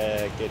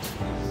 Yeah, good.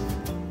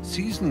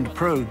 Seasoned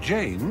pro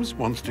James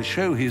wants to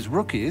show his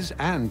rookies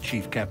and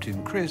Chief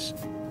Captain Chris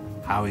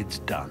how it's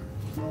done.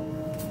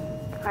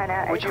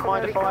 Would you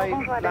mind if I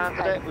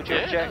landed it? Would you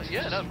object?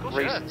 Yeah, no, of course.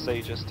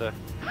 Recency, just to...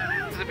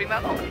 Has it been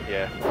that long?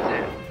 Yeah.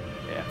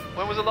 Yeah.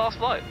 When was the last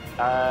flight?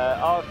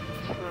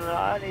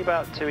 Only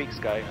about 2 weeks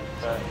ago.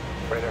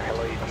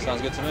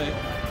 Sounds good to me.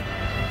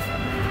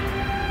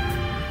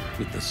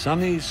 With the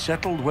sunny,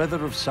 settled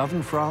weather of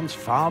southern France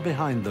far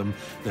behind them,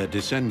 they're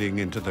descending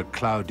into the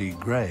cloudy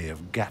grey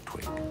of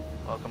Gatwick.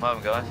 Welcome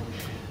home, guys.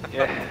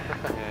 Yeah.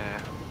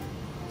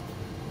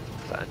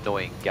 It's that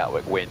annoying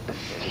Gatwick wind.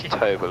 It's just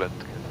turbulent.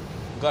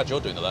 I'm glad you're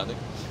doing the landing.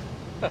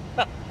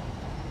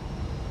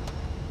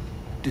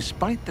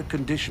 Despite the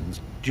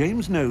conditions,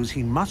 James knows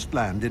he must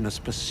land in a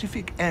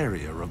specific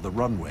area of the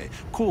runway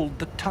called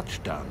the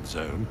touchdown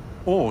zone,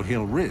 or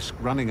he'll risk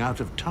running out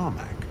of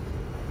tarmac.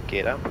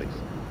 Gear down, please.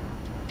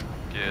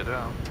 Gear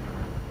down.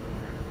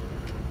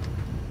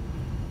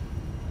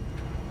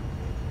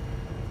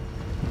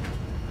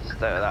 Stay with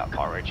that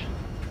porridge.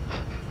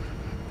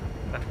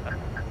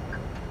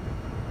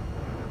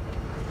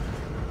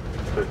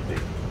 50,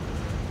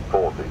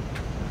 40,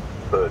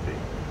 30,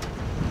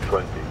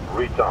 20,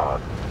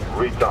 retard,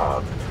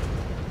 retard.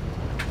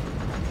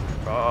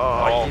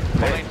 Oh, you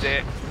find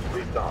it.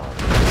 Retard.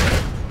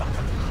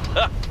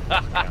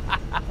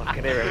 I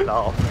can hear him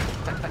laugh.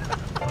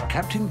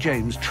 Captain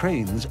James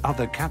trains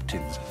other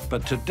captains,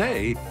 but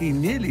today he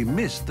nearly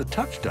missed the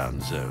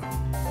touchdown zone.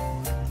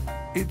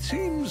 It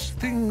seems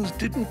things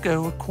didn't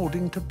go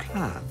according to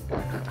plan.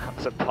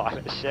 That's a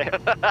pilot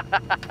ship.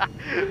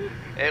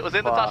 It was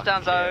in the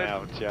touchdown zone.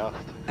 Hell, just.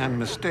 And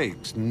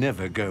mistakes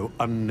never go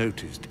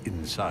unnoticed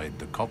inside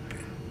the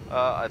cockpit.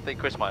 I think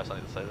Chris might have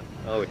something to say there.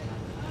 Oh.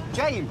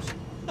 James!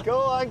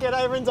 Go on, get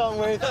over and done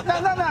with. No.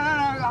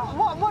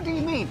 What do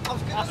you mean?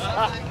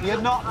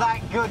 You're not that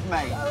good,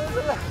 mate.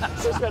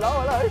 Just went,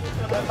 oh, hello.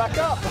 Get back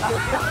up.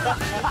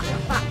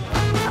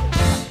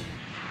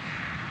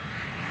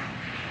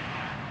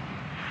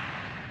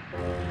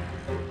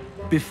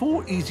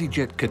 Before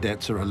Easyjet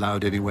cadets are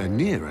allowed anywhere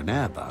near an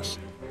Airbus,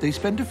 they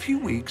spend a few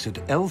weeks at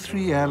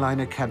L3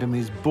 Airline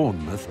Academy's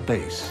Bournemouth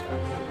base.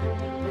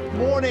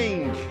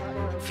 Morning!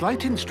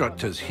 Flight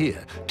instructors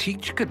here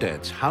teach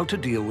cadets how to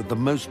deal with the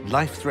most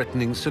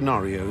life-threatening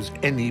scenarios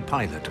any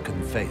pilot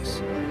can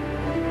face.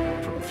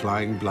 From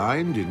flying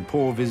blind in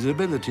poor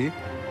visibility,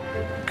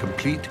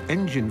 complete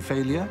engine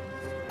failure,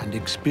 and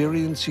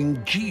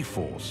experiencing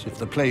G-force if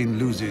the plane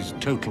loses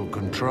total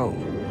control.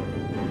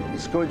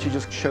 It's going to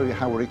just show you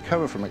how we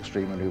recover from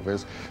extreme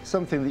manoeuvres,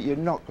 something that you're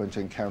not going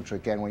to encounter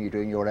again when you're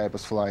doing your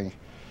Airbus flying,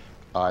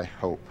 I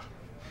hope.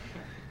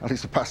 At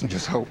least the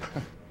passengers hope.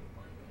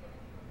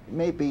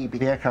 Maybe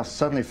the aircraft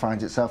suddenly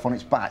finds itself on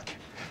its back.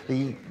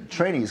 The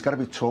trainee has got to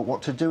be taught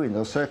what to do in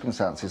those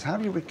circumstances. How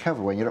do you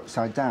recover when you're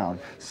upside down?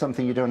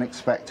 Something you don't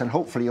expect, and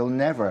hopefully you'll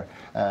never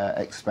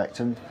expect,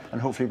 and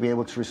hopefully be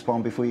able to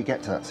respond before you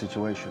get to that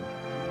situation.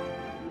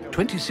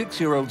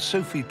 26-year-old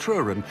Sophie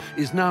Truren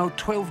is now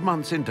 12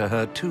 months into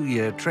her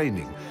 2-year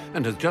training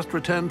and has just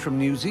returned from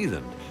New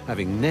Zealand,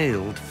 having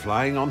nailed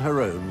flying on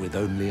her own with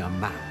only a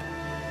map.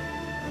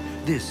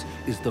 This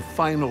is the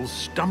final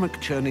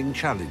stomach-churning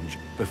challenge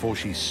before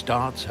she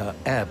starts her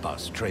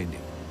Airbus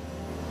training.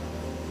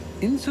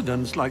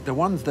 Incidents like the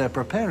ones they're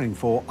preparing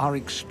for are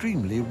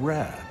extremely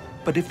rare,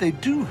 but if they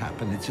do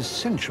happen, it's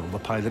essential the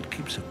pilot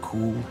keeps a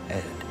cool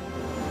head.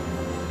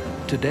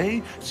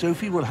 Today,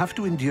 Sophie will have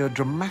to endure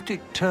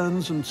dramatic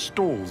turns and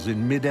stalls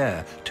in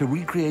mid-air to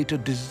recreate a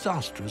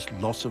disastrous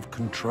loss of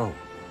control.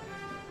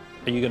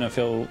 Are you going to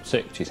feel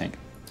sick, do you think?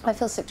 I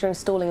feel sick during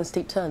stalling and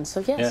steep turns,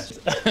 so yes.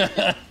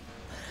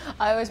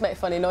 I always make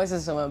funny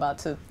noises when I'm about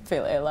to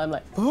feel ill. I'm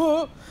like,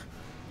 oh,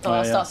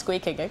 I'll start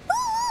squeaking. Going,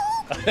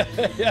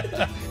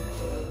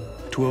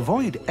 To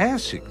avoid air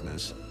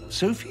sickness,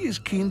 Sophie is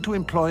keen to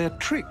employ a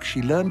trick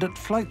she learned at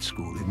flight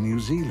school in New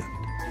Zealand.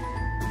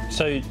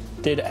 So,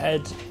 did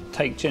Ed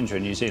take Ginger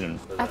in New Zealand?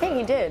 I think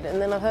he did,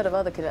 and then I've heard of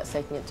other cadets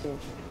taking it too.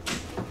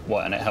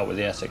 What, and it helped with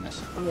the air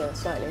sickness? Yeah,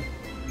 slightly.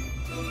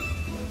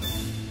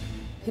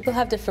 People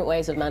have different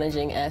ways of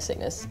managing air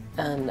sickness,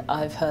 and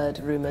I've heard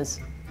rumours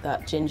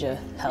that ginger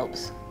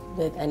helps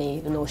with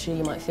any nausea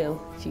you might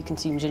feel if you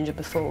consume ginger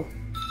before.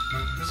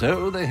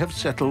 So they have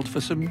settled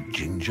for some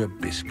ginger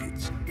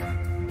biscuits.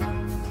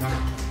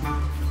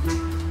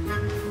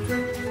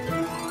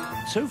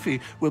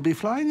 Sophie will be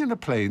flying in a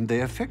plane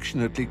they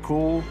affectionately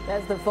call...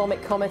 There's the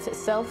Vomit Comet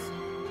itself.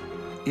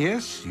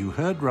 Yes, you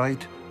heard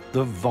right,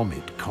 the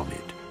Vomit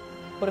Comet.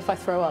 What if I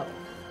throw up?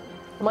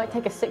 I might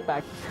take a sick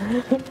bag.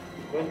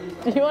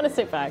 Do you want a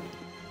sick bag?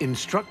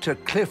 Instructor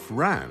Cliff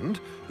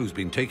Rand, who's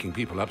been taking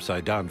people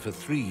upside down for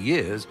 3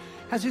 years,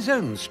 has his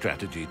own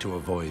strategy to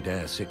avoid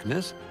air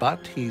sickness,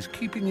 but he's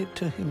keeping it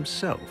to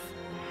himself.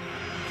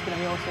 It's going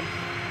to be awesome.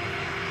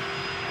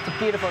 It's a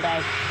beautiful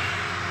day.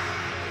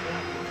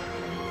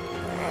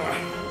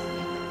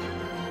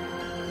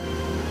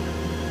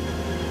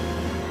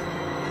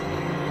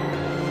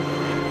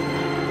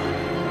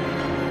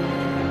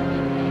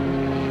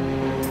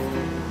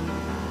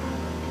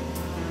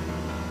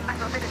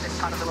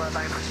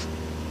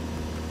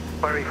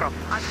 Where are you from?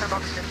 I'm from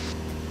Oxford.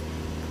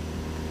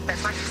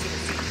 It's nice to see the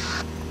sea.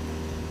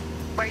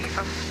 Where are you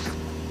from?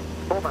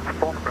 Bournemouth,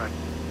 Bournemouth Road.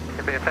 It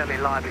can be a fairly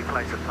lively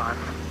place at times.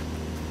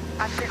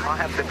 I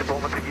have been to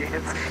Bournemouth for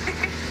years.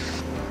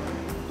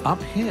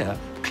 Up here,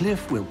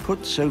 Cliff will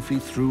put Sophie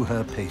through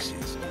her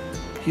paces.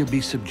 He'll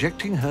be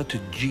subjecting her to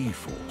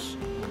G-force.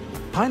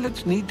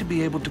 Pilots need to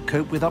be able to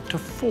cope with up to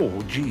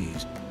 4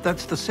 Gs.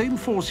 That's the same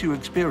force you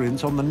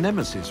experience on the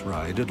Nemesis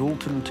ride at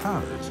Alton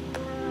Towers.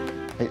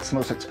 It's the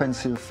most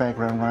expensive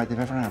fairground ride they've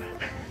ever had.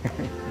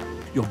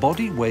 Your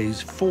body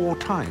weighs 4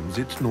 times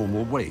its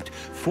normal weight,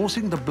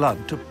 forcing the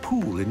blood to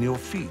pool in your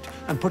feet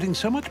and putting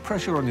so much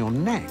pressure on your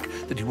neck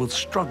that you will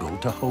struggle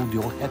to hold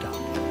your head up.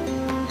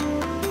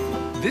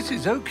 This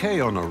is okay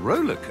on a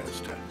roller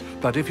coaster,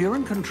 but if you're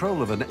in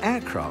control of an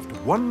aircraft,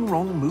 one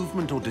wrong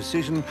movement or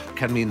decision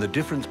can mean the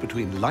difference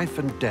between life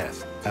and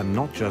death, and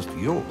not just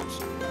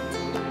yours.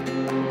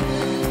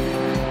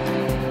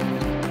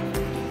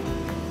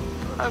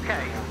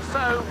 Okay,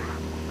 so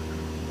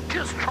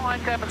just try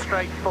and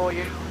demonstrate for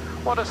you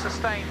what a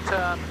sustained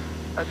turn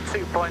at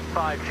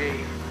 2.5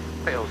 G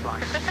feels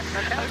like.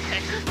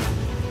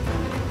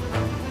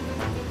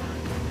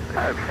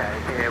 Okay,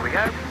 here we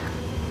go.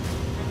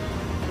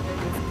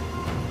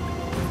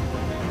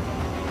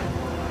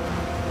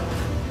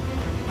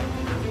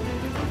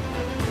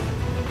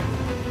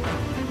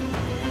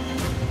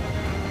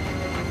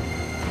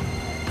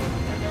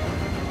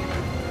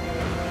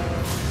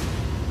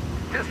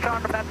 Just try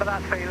and remember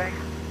that feeling.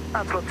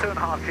 That's what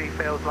 2.5 G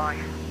feels like.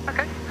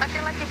 Okay. I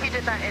feel like if you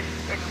did that in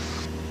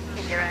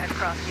your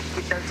aircraft,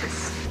 you'd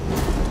notice.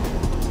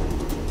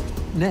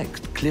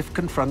 Next, Cliff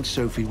confronts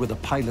Sophie with a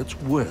pilot's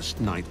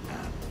worst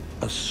nightmare,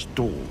 a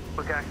stall.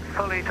 We're going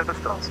fully to the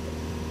stalls.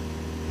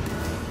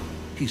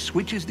 He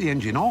switches the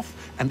engine off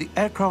and the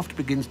aircraft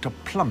begins to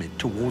plummet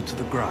towards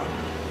the ground.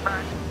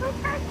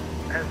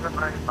 There's the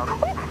nose.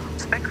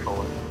 Stick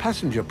forward.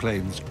 Passenger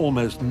planes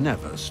almost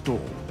never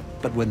stall.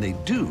 But when they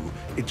do,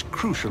 it's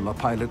crucial a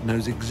pilot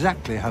knows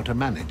exactly how to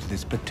manage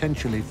this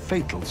potentially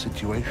fatal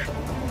situation.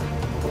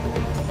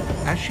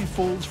 As she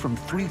falls from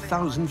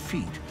 3,000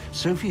 feet,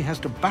 Sophie has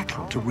to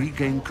battle to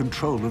regain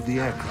control of the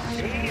aircraft.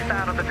 Ease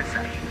out of the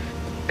descent.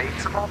 Need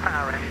some more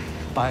power in.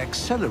 By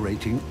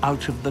accelerating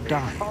out of the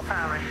dive. More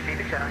power in.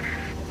 Keep it going.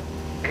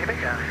 Keep it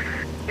going.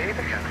 Keep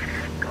it going.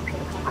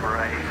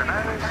 Raise the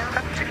nose.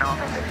 70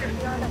 knots.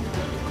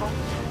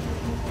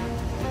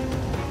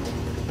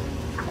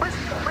 Was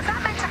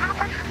that meant to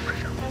happen?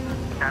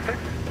 Happy?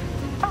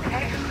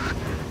 Okay.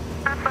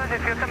 Remember,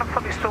 if you're going to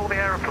fully stall the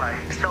aeroplane,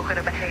 It's not going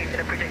to behave in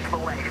a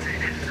predictable way, is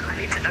it? I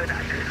need to know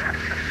that.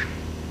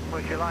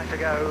 would you like to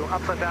go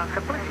upside down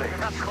completely?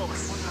 Of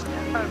course.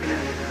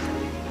 Okay.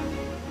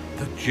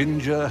 The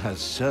Ginger has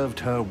served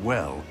her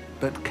well,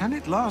 but can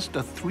it last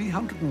a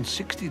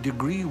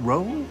 360-degree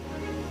roll?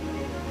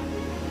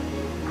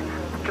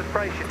 Just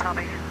brace your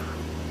tummy,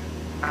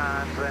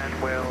 and then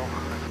we'll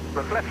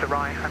look left to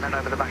right, and then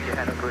over the back of your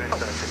head as we're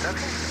inserted,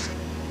 okay?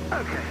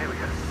 Okay, here we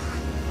go.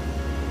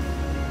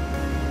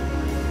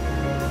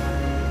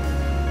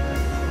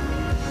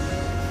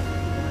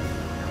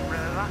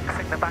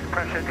 Relaxing the back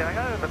pressure, going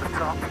over the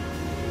top.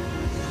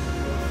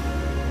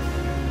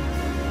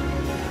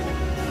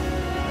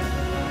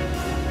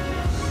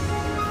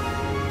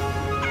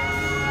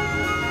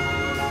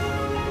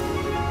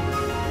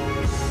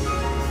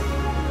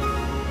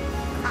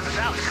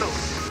 That was cool.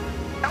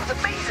 That was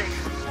amazing.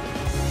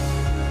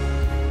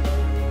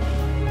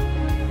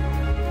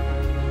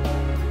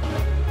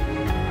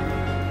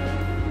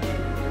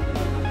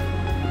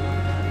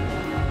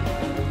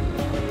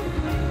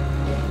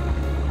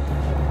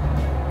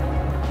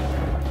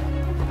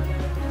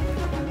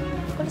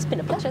 Well, it's been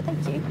a pleasure,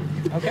 thank you.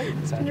 Okay,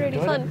 It's been really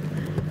fun.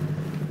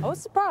 I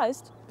was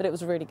surprised, but it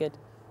was really good.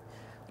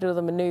 We did all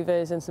the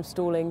manoeuvres and some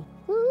stalling.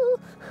 Woo!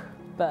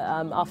 But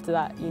after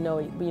that, you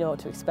know what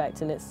to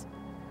expect, and it's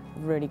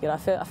really good. I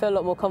feel a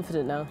lot more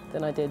confident now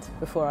than I did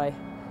before I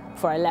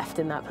left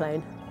in that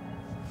plane.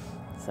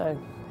 So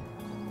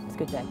it's a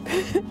good day.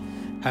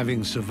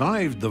 Having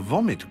survived the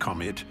vomit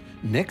comet,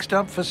 next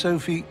up for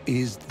Sophie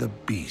is the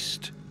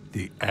beast,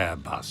 the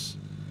Airbus.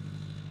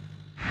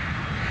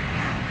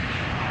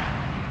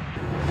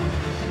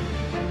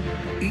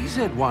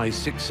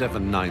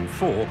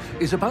 EZY-6794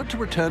 is about to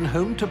return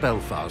home to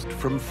Belfast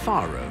from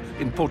Faro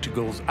in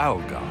Portugal's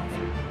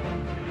Algarve.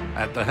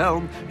 At the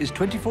helm is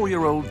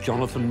 24-year-old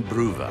Jonathan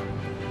Bruver.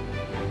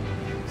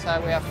 So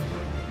we have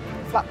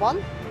flap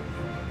 1,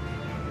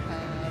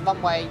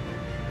 runway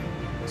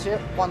 10.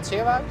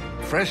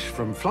 Fresh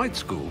from flight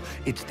school,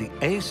 it's the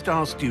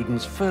A-star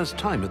student's first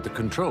time at the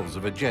controls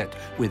of a jet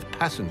with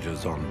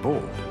passengers on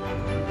board.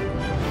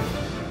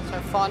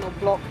 So final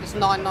block is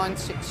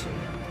 9962.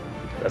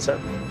 That's it.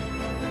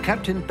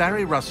 Captain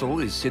Barry Russell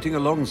is sitting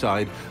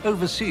alongside,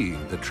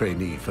 overseeing the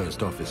trainee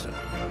first officer.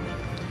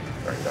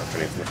 Very good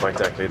afternoon from the flight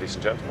deck, ladies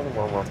and gentlemen, and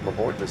welcome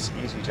aboard this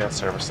Easyjet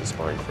service that's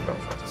bound for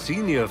Belfast.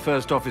 Senior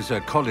First Officer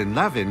Colin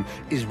Lavin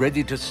is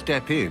ready to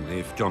step in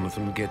if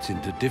Jonathan gets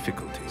into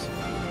difficulties.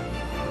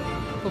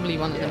 Probably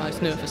one of the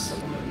most nervous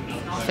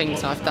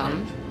things I've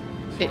done.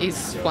 It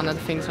is one of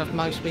the things I've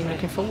most been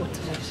looking forward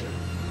to.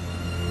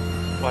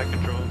 Flight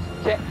controls.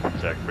 Check.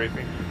 Check.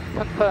 Briefing.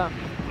 Confirm.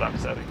 Flap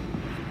setting.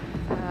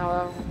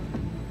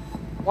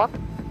 One.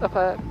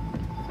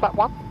 Flat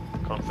one.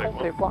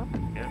 Config one.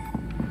 Yeah.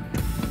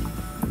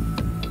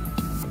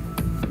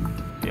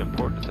 The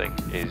important thing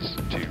is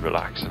to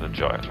relax and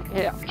enjoy it.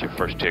 Yeah. To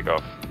first take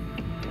off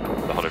the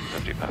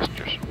 150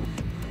 passengers.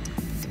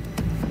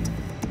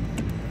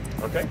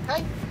 Okay.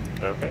 Okay.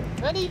 Okay.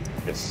 Ready?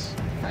 Yes.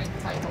 Okay,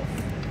 take off.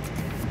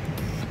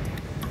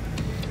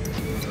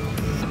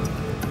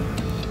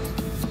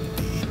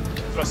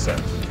 Thrust set.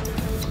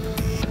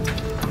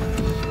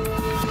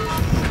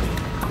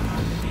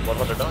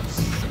 100 knots.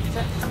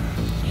 Set.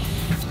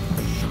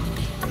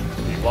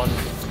 V1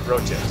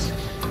 rotates.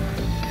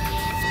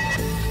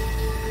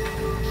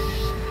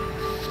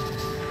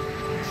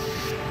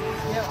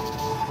 Yeah.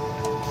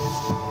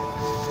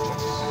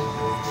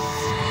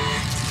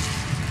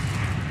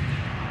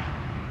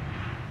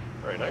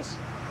 Very nice.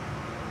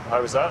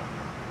 How was that?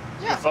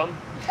 Yeah. Fun?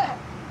 Yeah.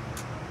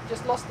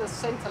 Just lost the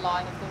centre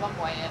line of the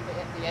runway at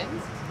the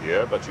end.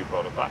 Yeah, but you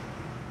brought it back.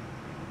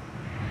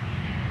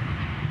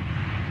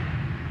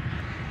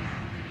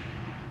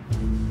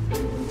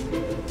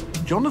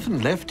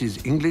 Jonathan left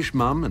his English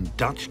mum and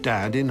Dutch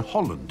dad in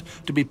Holland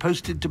to be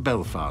posted to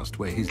Belfast,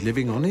 where he's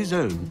living on his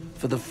own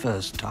for the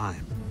first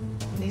time.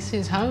 This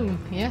is home,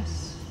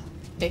 yes.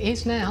 It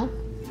is now.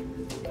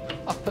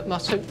 I've put my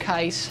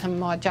suitcase and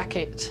my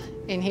jacket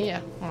in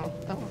here. Oh,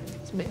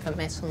 it's a bit of a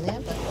mess on there,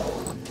 but...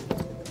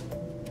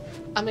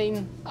 I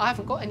mean, I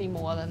haven't got any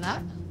more than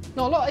that.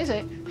 Not a lot, is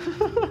it?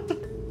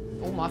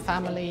 All my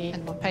family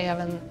and my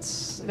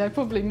parents, they're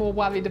probably more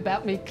worried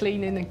about me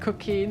cleaning and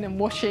cooking and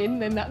washing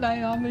than that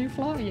they are me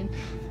flying.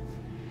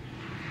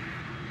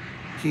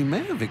 He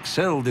may have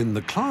excelled in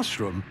the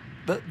classroom,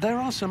 but there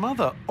are some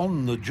other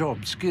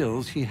on-the-job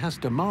skills he has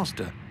to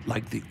master,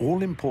 like the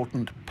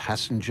all-important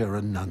passenger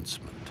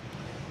announcement.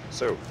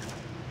 So, do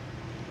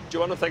you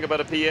want to think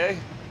about a PA,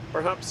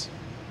 perhaps?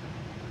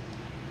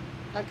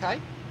 Okay.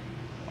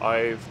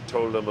 I've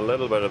told them a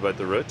little bit about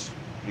the route.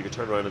 You could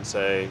turn around and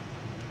say,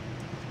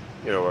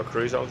 you know, our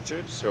cruise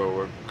altitude, so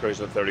we're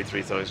cruising at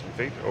 33,000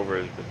 feet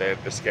over the Bay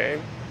of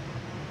Biscay.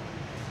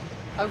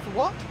 Over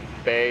what?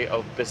 Bay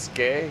of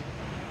Biscay.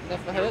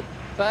 Never heard.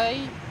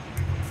 Bay.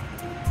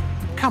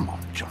 Come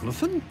on,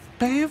 Jonathan.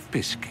 Bay of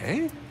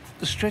Biscay?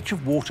 The stretch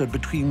of water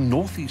between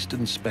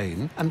northeastern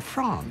Spain and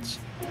France.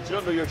 Do you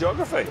not know your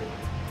geography?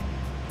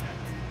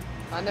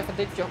 I never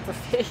did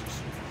geography.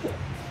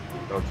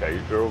 Okay,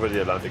 you're over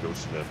the Atlantic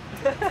Ocean then.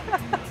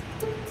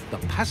 The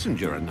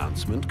passenger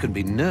announcement can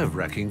be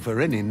nerve-wracking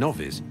for any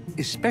novice,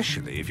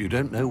 especially if you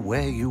don't know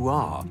where you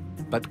are.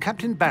 But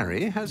Captain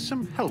Barry has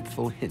some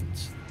helpful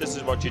hints. This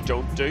is what you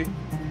don't do.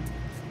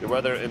 The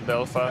weather in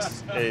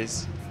Belfast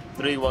is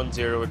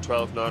 310 at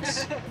 12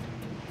 knots,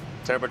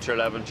 temperature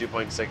 11, dew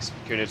point 6,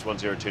 Qnits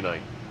 1029.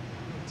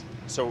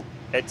 So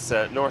it's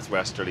a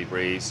northwesterly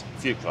breeze,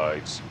 few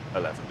clouds,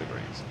 11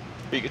 degrees.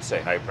 You could say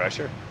high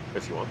pressure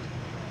if you want.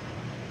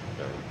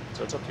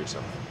 So it's up to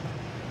yourself.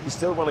 You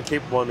still want to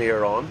keep one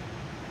ear on.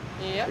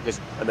 Yeah.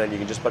 And then you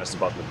can just press the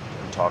button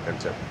and talk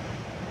into it.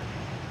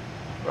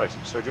 Right,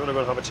 so do you want to go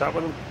and have a chat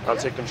with him? I'll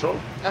take control.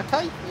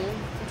 Okay, you in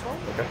control.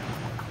 Okay.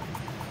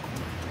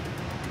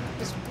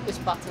 This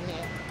button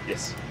here.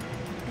 Yes.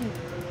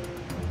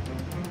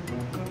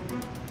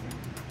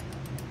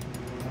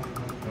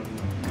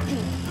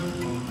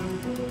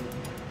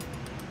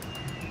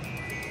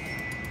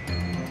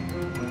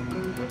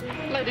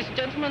 Ladies and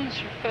gentlemen, this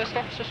is your first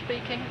officer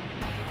speaking.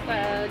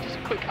 Just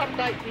a quick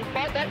update from the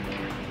flight deck.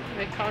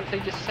 We're currently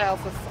just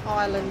south of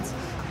Ireland,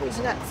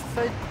 cruising at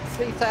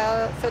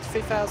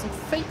 33,000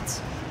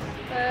 feet.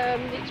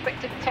 The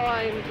expected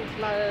time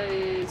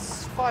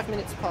is 5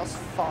 minutes past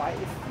 5.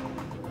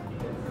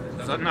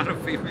 Is that not a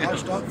female?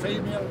 Touchdown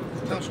female.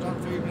 Touchdown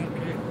female.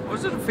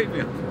 Was it a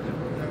female?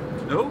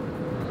 No?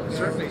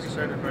 Certainly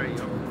sounded very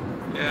young.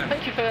 Yeah.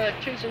 Thank you for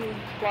choosing to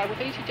fly with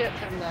Easyjet,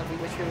 and we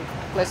wish you a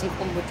pleasant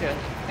onward journey.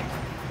 Thank you.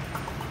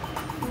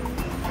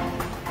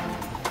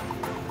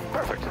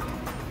 Perfect.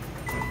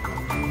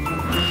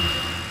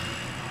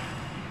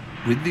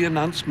 With the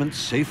announcement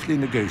safely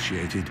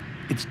negotiated,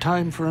 it's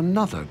time for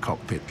another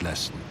cockpit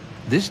lesson,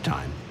 this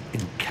time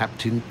in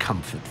Captain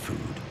Comfort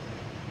food.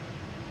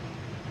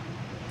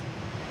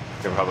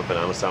 You ever have a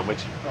banana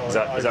sandwich? Oh, is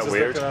that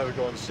weird? I was looking at it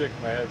going,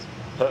 shaking my head.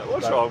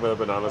 What's wrong with a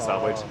banana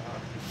sandwich?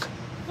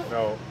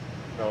 No.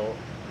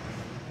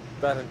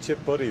 That and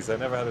chip buddies. I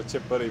never had a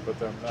chip buddy, but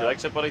do you like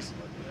chip buddies?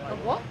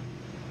 What?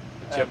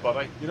 Chip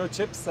buddy? You know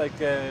chips like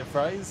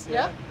fries?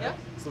 Yeah.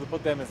 So they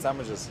put them in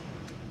sandwiches.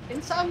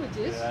 In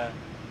sandwiches? Yeah.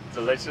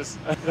 Delicious.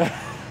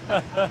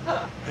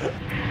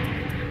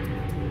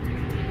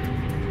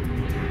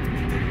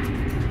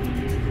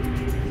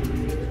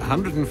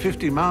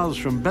 150 miles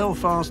from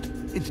Belfast,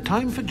 it's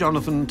time for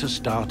Jonathan to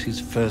start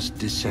his first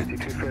descent.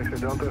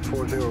 Delta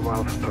 40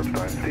 miles,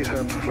 touchdown.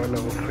 Descent, flight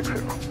level 60.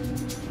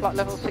 Flight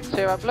level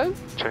 60 blue.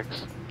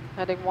 Checks.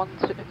 Heading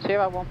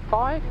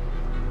 1015.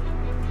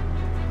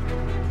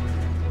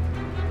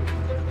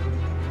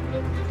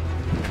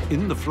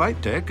 In the flight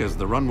deck, as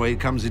the runway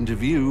comes into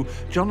view,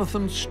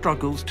 Jonathan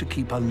struggles to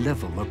keep a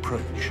level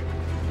approach.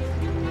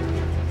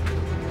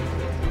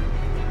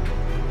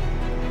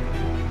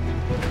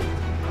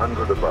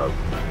 above.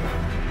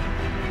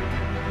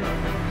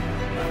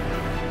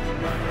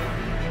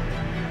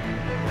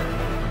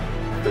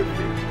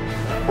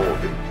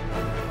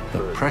 The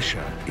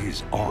pressure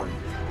is on.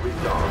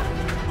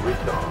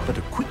 But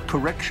a quick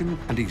correction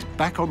and he's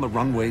back on the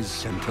runway's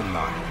centre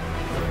line.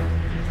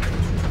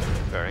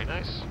 Very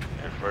nice.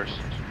 Your first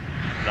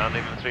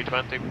landing in the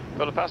 320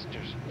 full of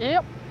passengers.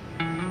 Yep.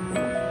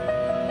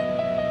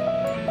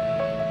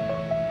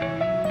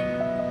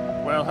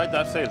 Well, how'd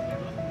that feel?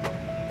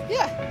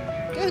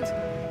 Yeah, good.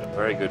 A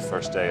very good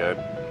first day out,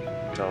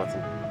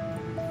 Jonathan.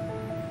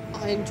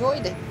 I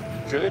enjoyed it.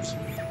 Good.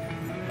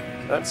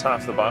 That's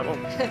half the battle.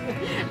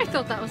 I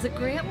thought that was a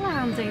great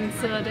landing,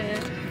 so did.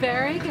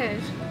 Very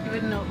good. You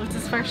wouldn't know it was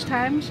his first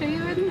time, sure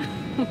you wouldn't?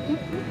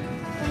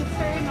 Thanks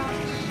very much.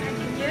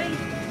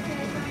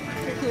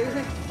 Thank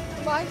you.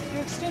 Bye.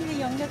 You're extremely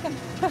young looking.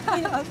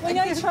 We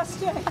know you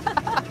trust you.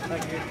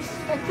 Thank you.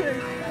 Thank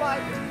you.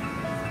 Bye.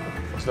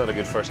 It's not a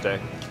good first day.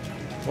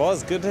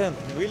 Was good then,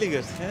 really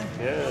good.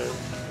 Yeah.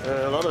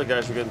 A lot of the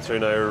guys we're getting through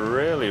now are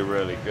really,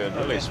 really good.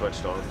 Really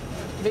switched on.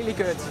 Really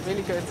good,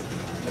 really good.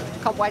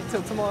 Can't wait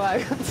till tomorrow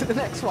to the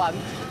next one.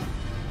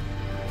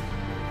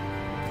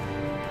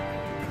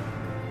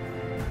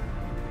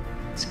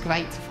 It's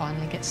great to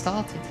finally get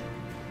started.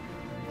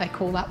 They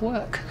call that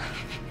work.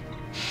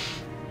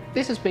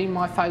 This has been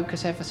my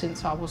focus ever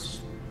since I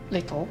was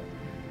little,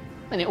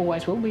 and it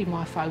always will be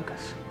my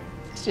focus.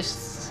 It's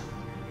just,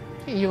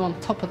 you're on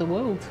top of the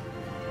world.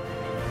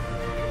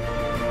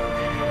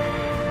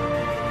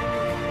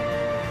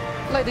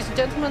 Ladies and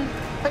gentlemen,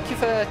 thank you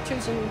for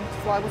choosing to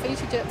fly with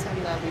Easyjet,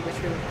 and we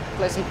wish you a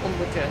pleasant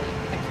onward journey.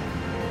 Thank you.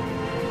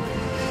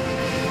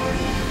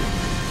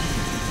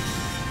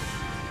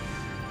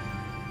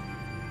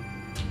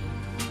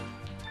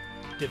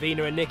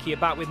 Davina and Nikki are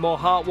back with more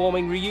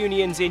heartwarming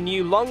reunions in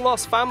new Long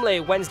Lost Family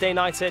Wednesday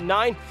night at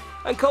 9.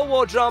 And Cold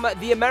War drama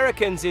The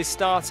Americans is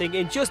starting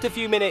in just a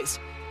few minutes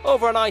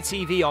over on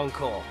ITV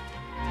Encore.